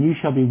upon you, and you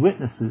shall be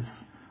witnesses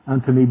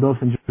unto me both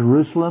in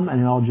Jerusalem and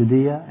in all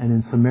Judea and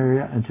in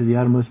Samaria and to the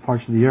uttermost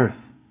parts of the earth.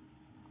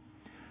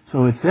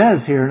 So it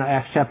says here in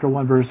Acts chapter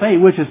 1, verse 8,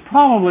 which is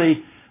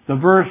probably the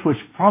verse which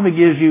probably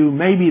gives you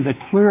maybe the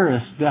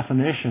clearest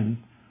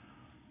definition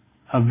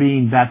of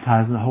being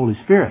baptized in the Holy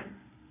Spirit.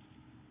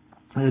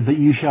 That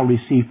you shall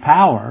receive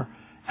power.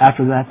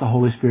 After that the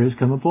Holy Spirit has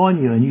come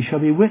upon you, and you shall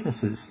be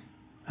witnesses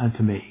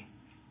unto me.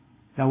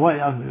 Now what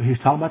he's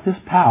talking about, this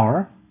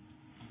power,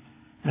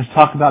 and he's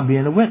talking about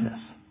being a witness.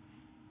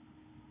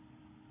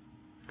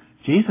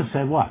 Jesus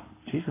said what?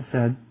 Jesus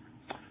said,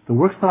 the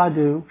works that I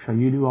do shall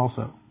you do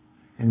also.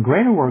 And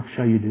greater works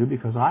shall you do,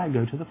 because I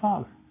go to the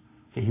Father.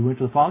 Okay, he went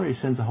to the Father, he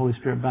sends the Holy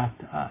Spirit back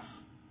to us.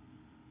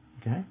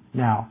 Okay?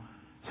 Now,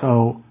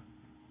 so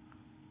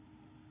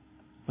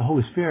the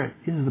Holy Spirit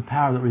is the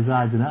power that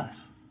resides in us.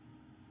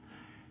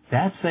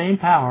 That same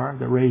power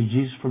that raised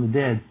Jesus from the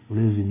dead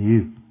lives in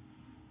you.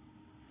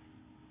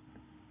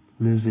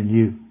 Lives in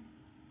you.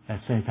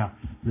 That same power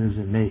lives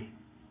in me.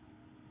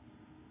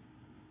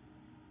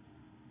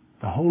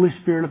 The Holy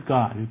Spirit of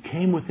God who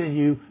came within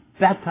you,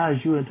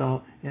 baptized you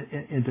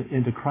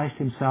into Christ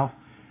himself,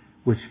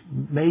 which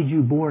made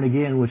you born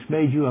again, which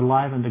made you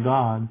alive unto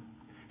God.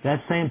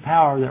 That same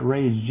power that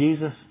raised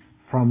Jesus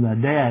from the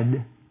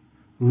dead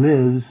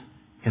lives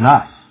in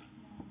us.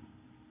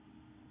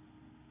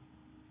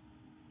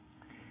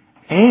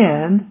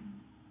 And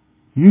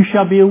you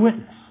shall be a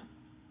witness.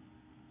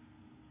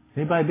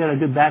 Anybody been a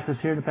good Baptist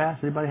here in the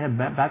past? Anybody have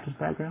Baptist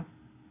background?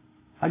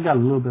 I got a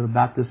little bit of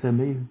Baptist in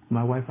me.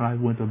 My wife and I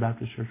went to a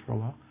Baptist church for a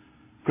while.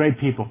 Great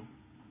people.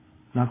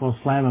 Not going to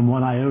slam them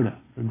one iota.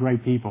 They're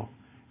great people.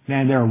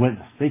 Man, they're a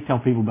witness. They tell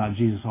people about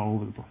Jesus all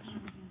over the place.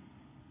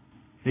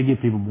 They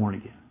get people born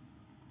again.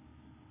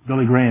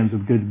 Billy Graham's a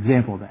good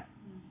example of that.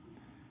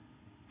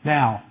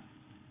 Now,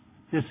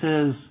 this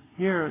is,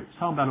 here it's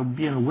talking about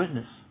being a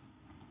witness.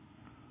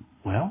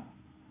 Well,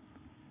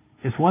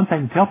 it's one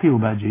thing to tell people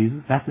about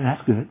Jesus. That's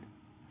good.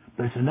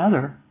 But it's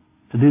another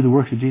to do the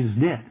works that Jesus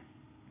did.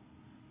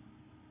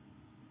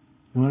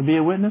 You want to be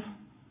a witness?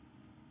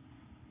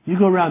 You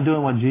go around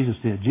doing what Jesus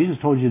did. Jesus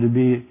told you to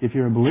be, if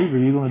you're a believer,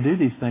 you're going to do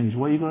these things.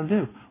 What are you going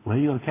to do? Well,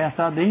 you're going to cast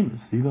out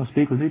demons. You're going to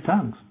speak with new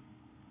tongues.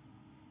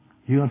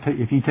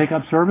 If you take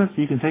up service,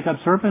 you can take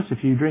up service.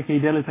 If you drink any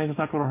deadly thing, it's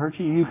not going to hurt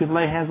you. You can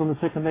lay hands on the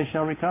sick and they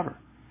shall recover.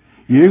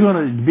 You're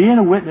going to, being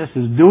a witness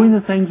is doing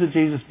the things that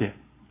Jesus did.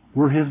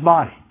 We're his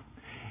body.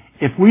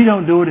 If we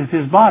don't do it as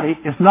his body,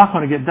 it's not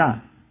going to get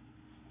done.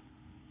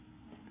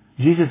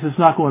 Jesus is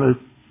not going to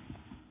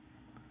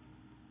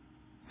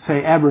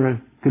say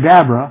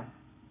abracadabra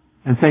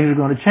and things are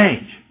going to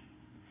change.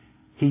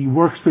 He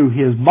works through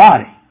his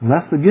body. And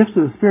that's the gifts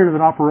of the Spirit of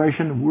an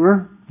operation.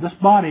 We're this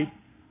body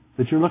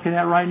that you're looking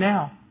at right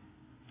now.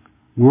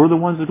 We're the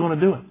ones that are going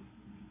to do it.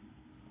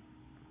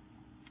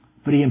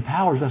 But he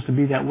empowers us to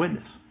be that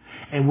witness.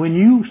 And when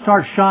you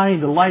start shining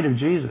the light of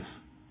Jesus,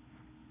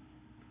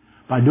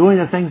 by doing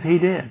the things he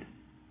did,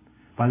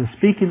 by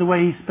speaking the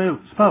way he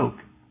spoke,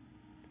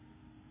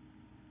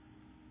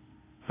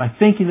 by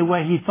thinking the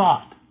way he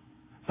thought,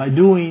 by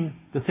doing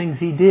the things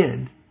he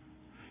did,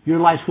 your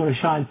light's going to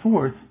shine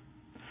forth,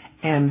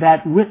 and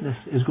that witness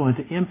is going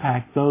to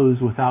impact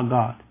those without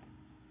God.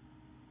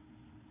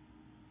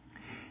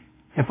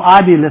 If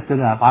I be lifted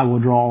up, I will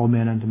draw all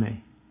men unto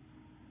me.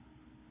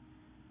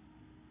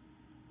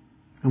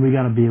 And we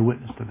got to be a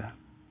witness to that.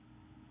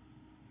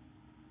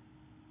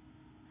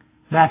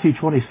 Matthew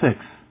 26,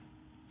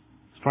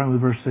 starting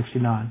with verse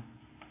 69.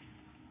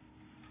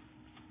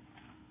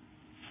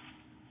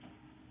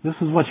 This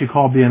is what you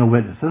call being a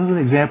witness. This is an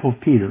example of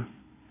Peter.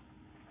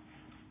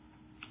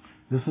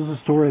 This is a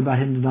story about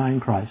him denying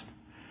Christ.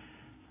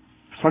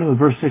 Starting with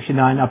verse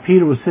 69. Now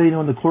Peter was sitting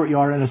on the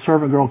courtyard, and a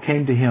servant girl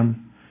came to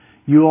him.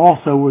 You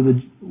also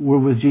were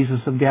with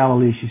Jesus of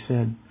Galilee, she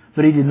said.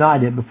 But he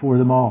denied it before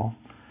them all.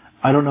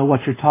 I don't know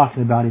what you're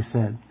talking about, he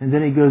said. And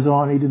then he goes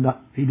on,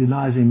 he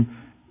denies him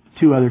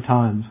 2 other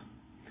times.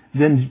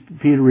 Then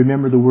Peter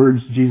remembered the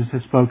words Jesus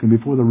had spoken,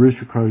 before the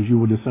rooster crows, you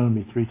will disown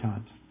me 3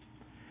 times.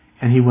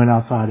 And he went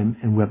outside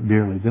and wept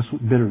bitterly. This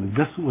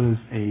was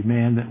a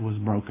man that was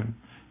broken.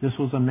 This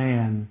was a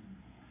man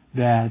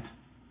that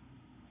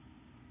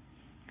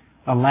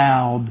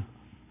allowed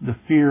the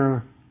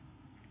fear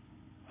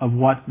of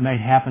what may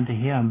happen to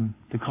him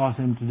to cause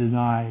him to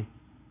deny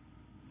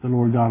the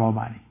Lord God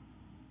Almighty.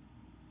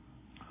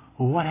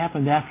 Well, what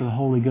happened after the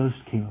Holy Ghost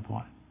came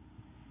upon him?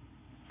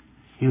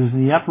 He was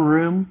in the upper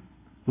room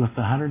with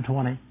the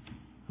 120.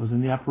 Was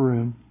in the upper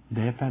room,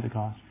 the day of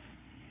Pentecost.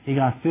 He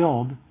got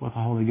filled with the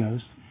Holy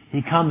Ghost.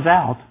 He comes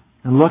out,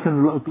 and look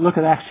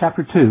at Acts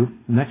chapter 2,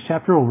 the next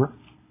chapter over,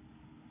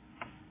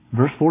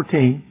 verse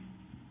 14.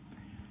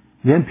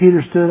 Then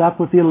Peter stood up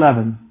with the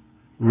 11,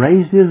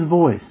 raised his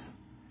voice,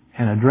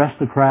 and addressed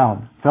the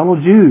crowd. Fellow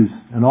Jews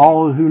and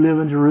all who live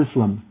in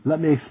Jerusalem, let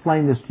me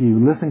explain this to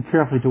you. Listen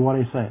carefully to what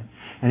I say.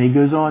 And he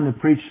goes on to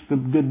preach the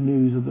good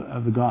news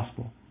of the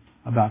gospel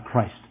about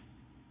Christ.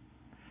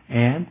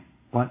 And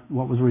what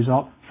was the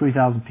result?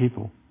 3,000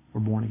 people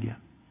were born again.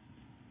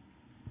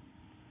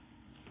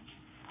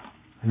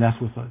 And that's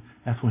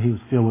when he was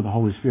filled with the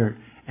Holy Spirit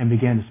and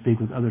began to speak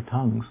with other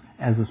tongues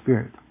as the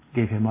Spirit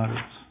gave him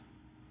utterance.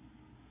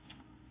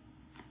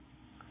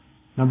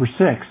 Number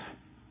 6,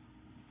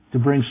 to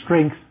bring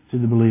strength to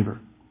the believer.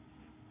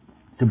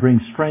 To bring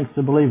strength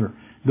to the believer.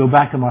 Go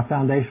back to my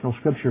foundational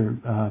scripture,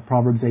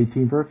 Proverbs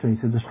 18, verse 10.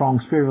 He said, the strong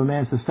spirit of a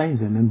man sustains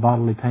him in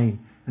bodily pain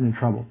and in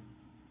trouble.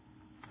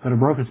 But a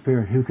broken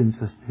spirit, who can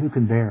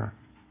bear?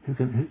 Who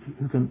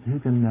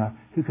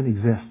can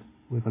exist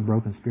with a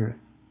broken spirit?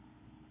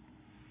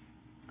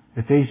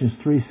 Ephesians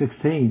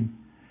 3:16.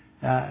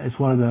 It's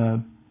one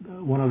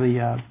of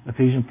the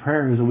Ephesian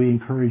prayers that we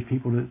encourage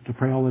people to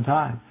pray all the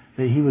time.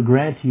 That He would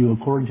grant to you,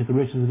 according to the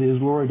riches of His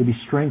glory, to be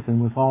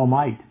strengthened with all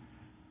might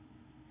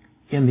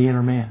in the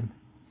inner man.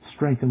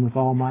 Strengthened with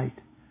all might.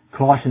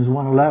 Colossians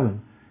 1:11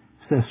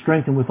 says,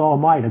 strengthened with all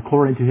might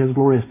according to His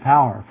glorious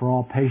power for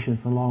all patience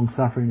and long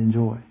suffering and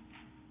joy.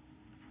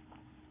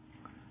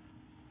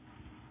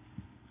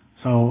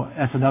 So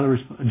that's another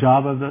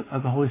job of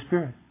the Holy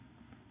Spirit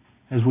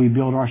as we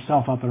build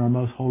ourselves up in our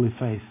most holy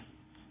faith.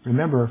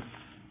 Remember,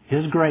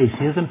 His grace,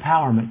 His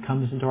empowerment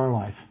comes into our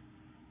life.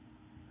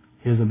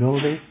 His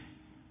ability,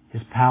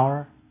 His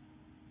power,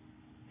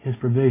 His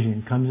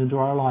provision comes into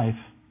our life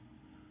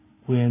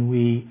when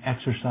we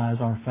exercise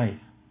our faith.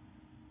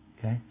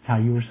 Okay? It's how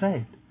you were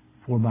saved.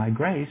 For by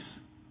grace,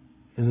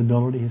 His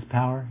ability, His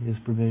power, His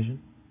provision.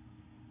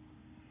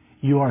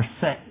 You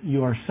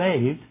are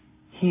saved,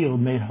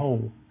 healed, made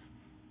whole,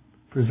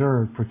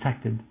 preserved,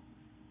 protected,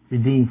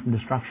 redeemed from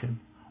destruction.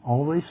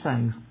 All these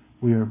things,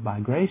 we are by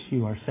grace,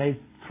 you are saved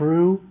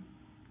through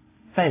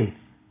faith.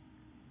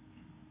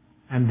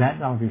 And that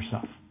not of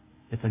yourself.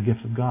 It's a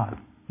gift of God,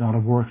 not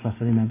of works,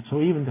 lest any man.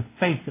 So even the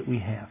faith that we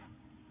have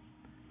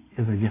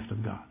is a gift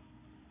of God.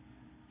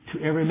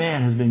 To every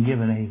man has been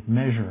given a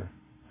measure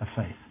of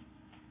faith.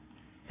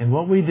 And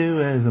what we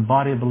do as a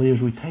body of believers,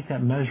 we take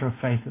that measure of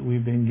faith that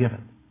we've been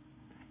given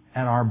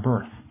at our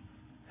birth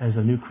as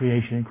a new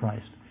creation in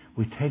Christ.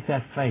 We take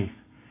that faith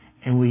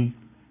and we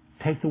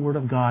take the Word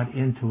of God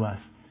into us.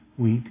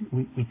 We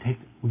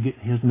get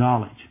His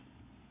knowledge.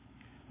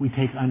 We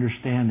take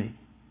understanding.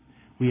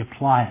 We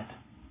apply it.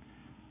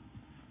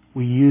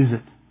 We use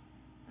it.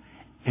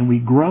 And we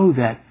grow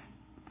that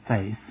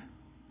faith.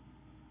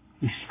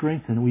 We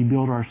strengthen it. We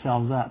build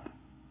ourselves up.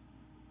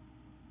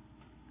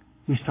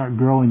 We start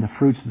growing the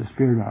fruits of the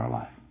Spirit in our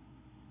life.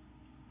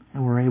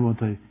 And we're able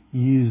to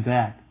use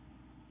that.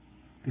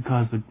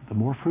 Because the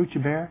more fruit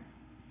you bear,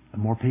 the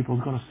more people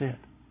is going to see it.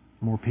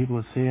 The more people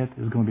that see it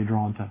is going to be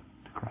drawn to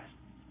Christ.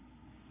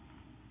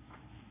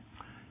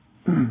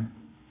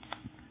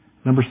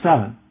 Number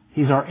 7,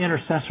 He's our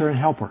intercessor and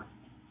helper.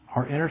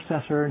 Our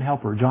intercessor and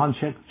helper. John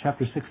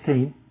chapter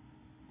 16,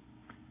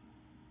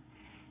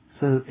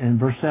 says, in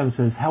verse 7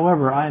 says,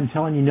 however, I am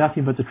telling you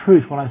nothing but the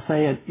truth when I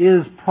say it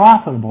is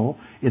profitable,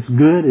 it's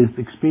good, it's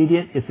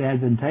expedient, it's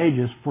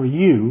advantageous for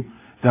you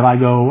that I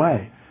go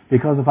away.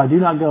 Because if I do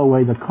not go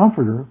away, the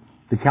Comforter,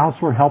 the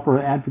Counselor, Helper,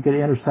 Advocate,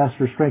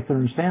 Intercessor, Strengthener,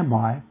 and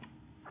Standby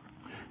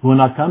will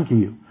not come to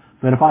you.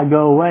 But if I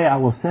go away, I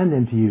will send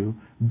Him to you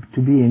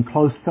to be in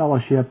close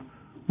fellowship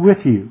with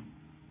you.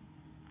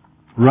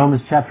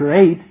 Romans chapter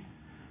 8,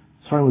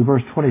 starting with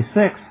verse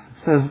 26,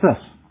 says this.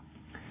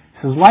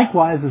 It says,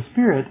 likewise, the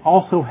Spirit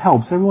also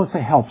helps. Everyone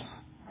say helps.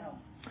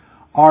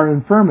 Our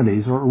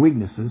infirmities or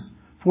weaknesses.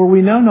 For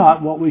we know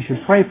not what we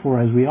should pray for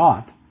as we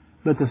ought.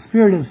 But the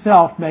Spirit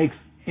Himself makes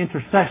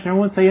intercession.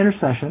 Everyone say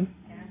intercession.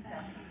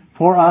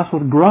 For us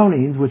with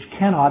groanings which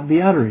cannot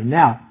be uttered.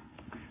 Now,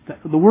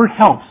 the word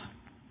helps.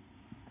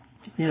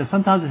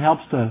 Sometimes it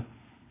helps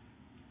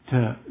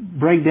to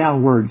break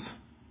down words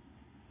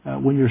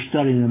when you're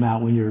studying them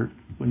out, when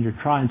you're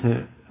trying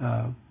to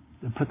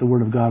put the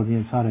Word of God on the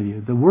inside of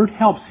you. The word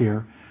helps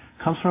here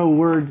comes from a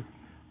word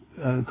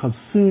called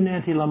sun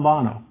anti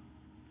lambano.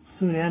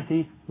 Sun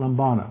anti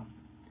lambano.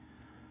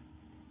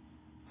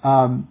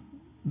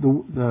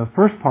 The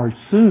first part,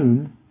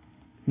 sun,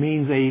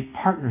 means a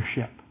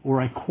partnership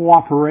or a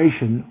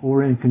cooperation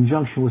or in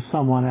conjunction with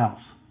someone else.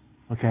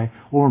 Okay?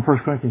 Or in 1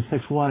 Corinthians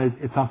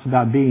 6:1, it talks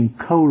about being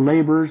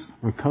co-laborers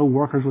or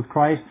co-workers with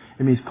Christ.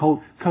 It means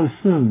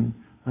co-sun.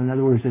 In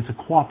other words, it's a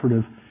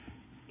cooperative,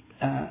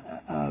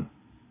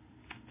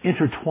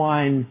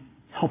 intertwined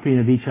helping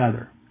of each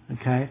other.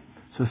 Okay?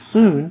 So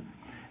sun.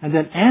 And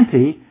then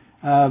anti,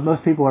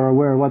 most people are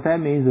aware of what that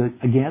means,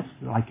 against,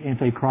 like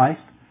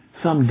anti-Christ.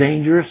 Some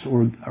dangerous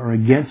or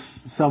against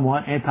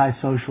someone,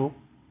 antisocial.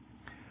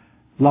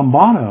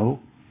 Lambano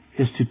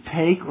is to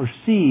take or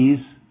seize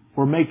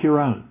or make your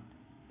own.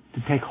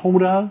 to take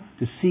hold of,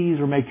 to seize,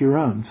 or make your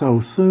own.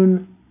 So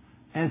sun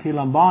ante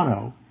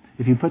lambano,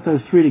 if you put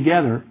those three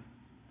together,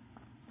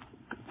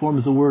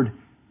 means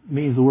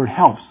the word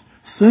helps.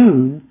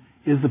 Sun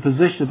is the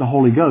position of the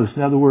Holy Ghost.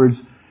 In other words,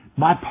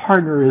 my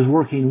partner is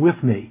working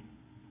with me.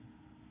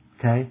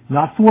 Okay?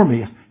 Not for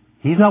me.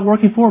 He's not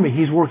working for me.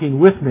 He's working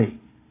with me.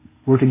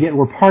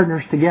 We're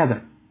partners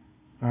together.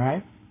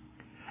 Alright?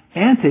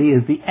 Ante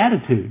is the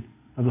attitude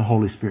of the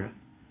Holy Spirit.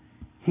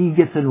 He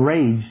gets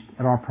enraged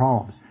at our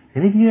problems.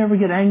 Any of you ever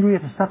get angry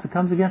at the stuff that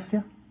comes against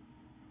you?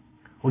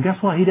 Well,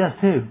 guess what? He does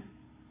too.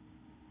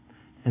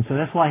 And so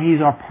that's why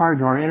he's our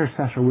partner, our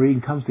intercessor, where he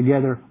comes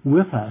together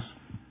with us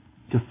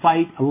to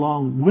fight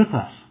along with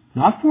us.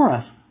 Not for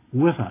us,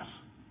 with us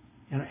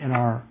in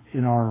our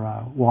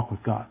walk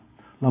with God.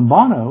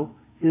 Lambano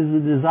is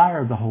the desire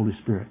of the Holy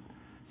Spirit.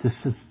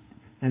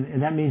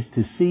 And that means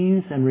to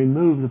seize and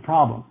remove the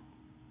problem.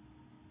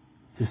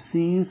 To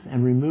seize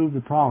and remove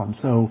the problem.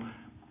 So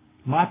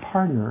my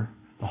partner,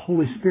 the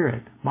Holy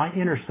Spirit, my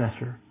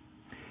intercessor,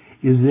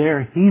 is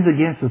there. He's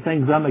against the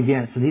things I'm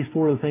against, and he's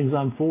for the things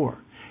I'm for.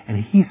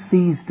 And he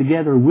sees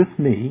together with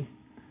me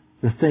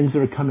the things that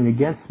are coming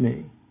against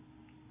me,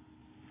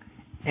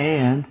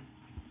 and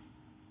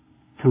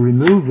to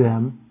remove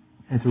them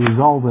and to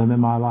resolve them in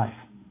my life.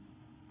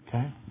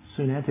 Okay?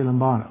 Sun ante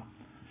lambano.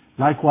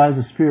 Likewise,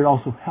 the Spirit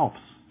also helps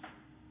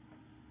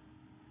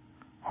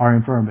our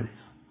infirmities.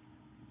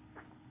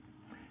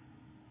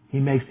 He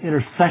makes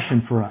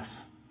intercession for us.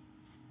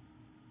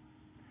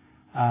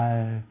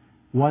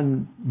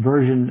 One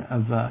version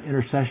of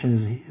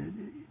intercession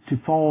is to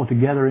fall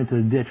together into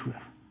the ditch with.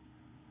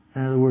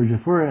 In other words,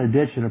 if we're in a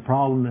ditch and a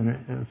problem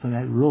and some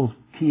real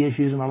key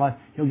issues in our life,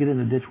 he'll get in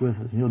the ditch with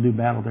us and he'll do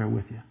battle there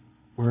with you,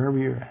 wherever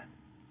you're at.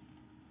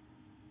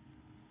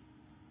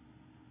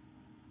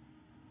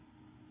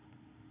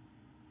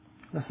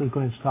 Let's just go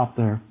ahead and stop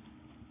there.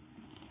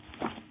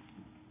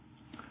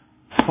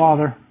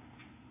 Father,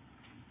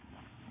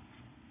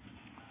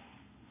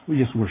 we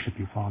just worship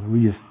you, Father.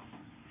 We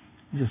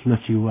just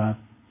lift you up.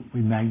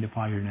 We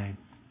magnify your name.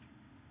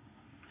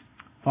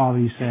 Father,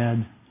 you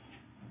said,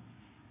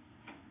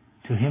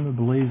 to him who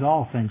believes,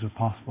 all things are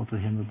possible to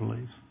him who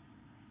believes.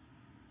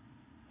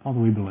 Father,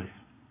 we believe.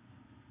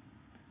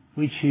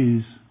 We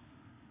choose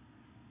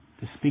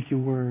to speak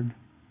your word,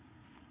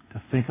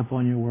 to think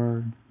upon your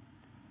word.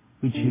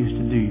 We choose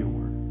to do your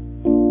word.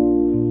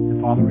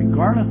 And Father,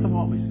 regardless of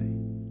what we see,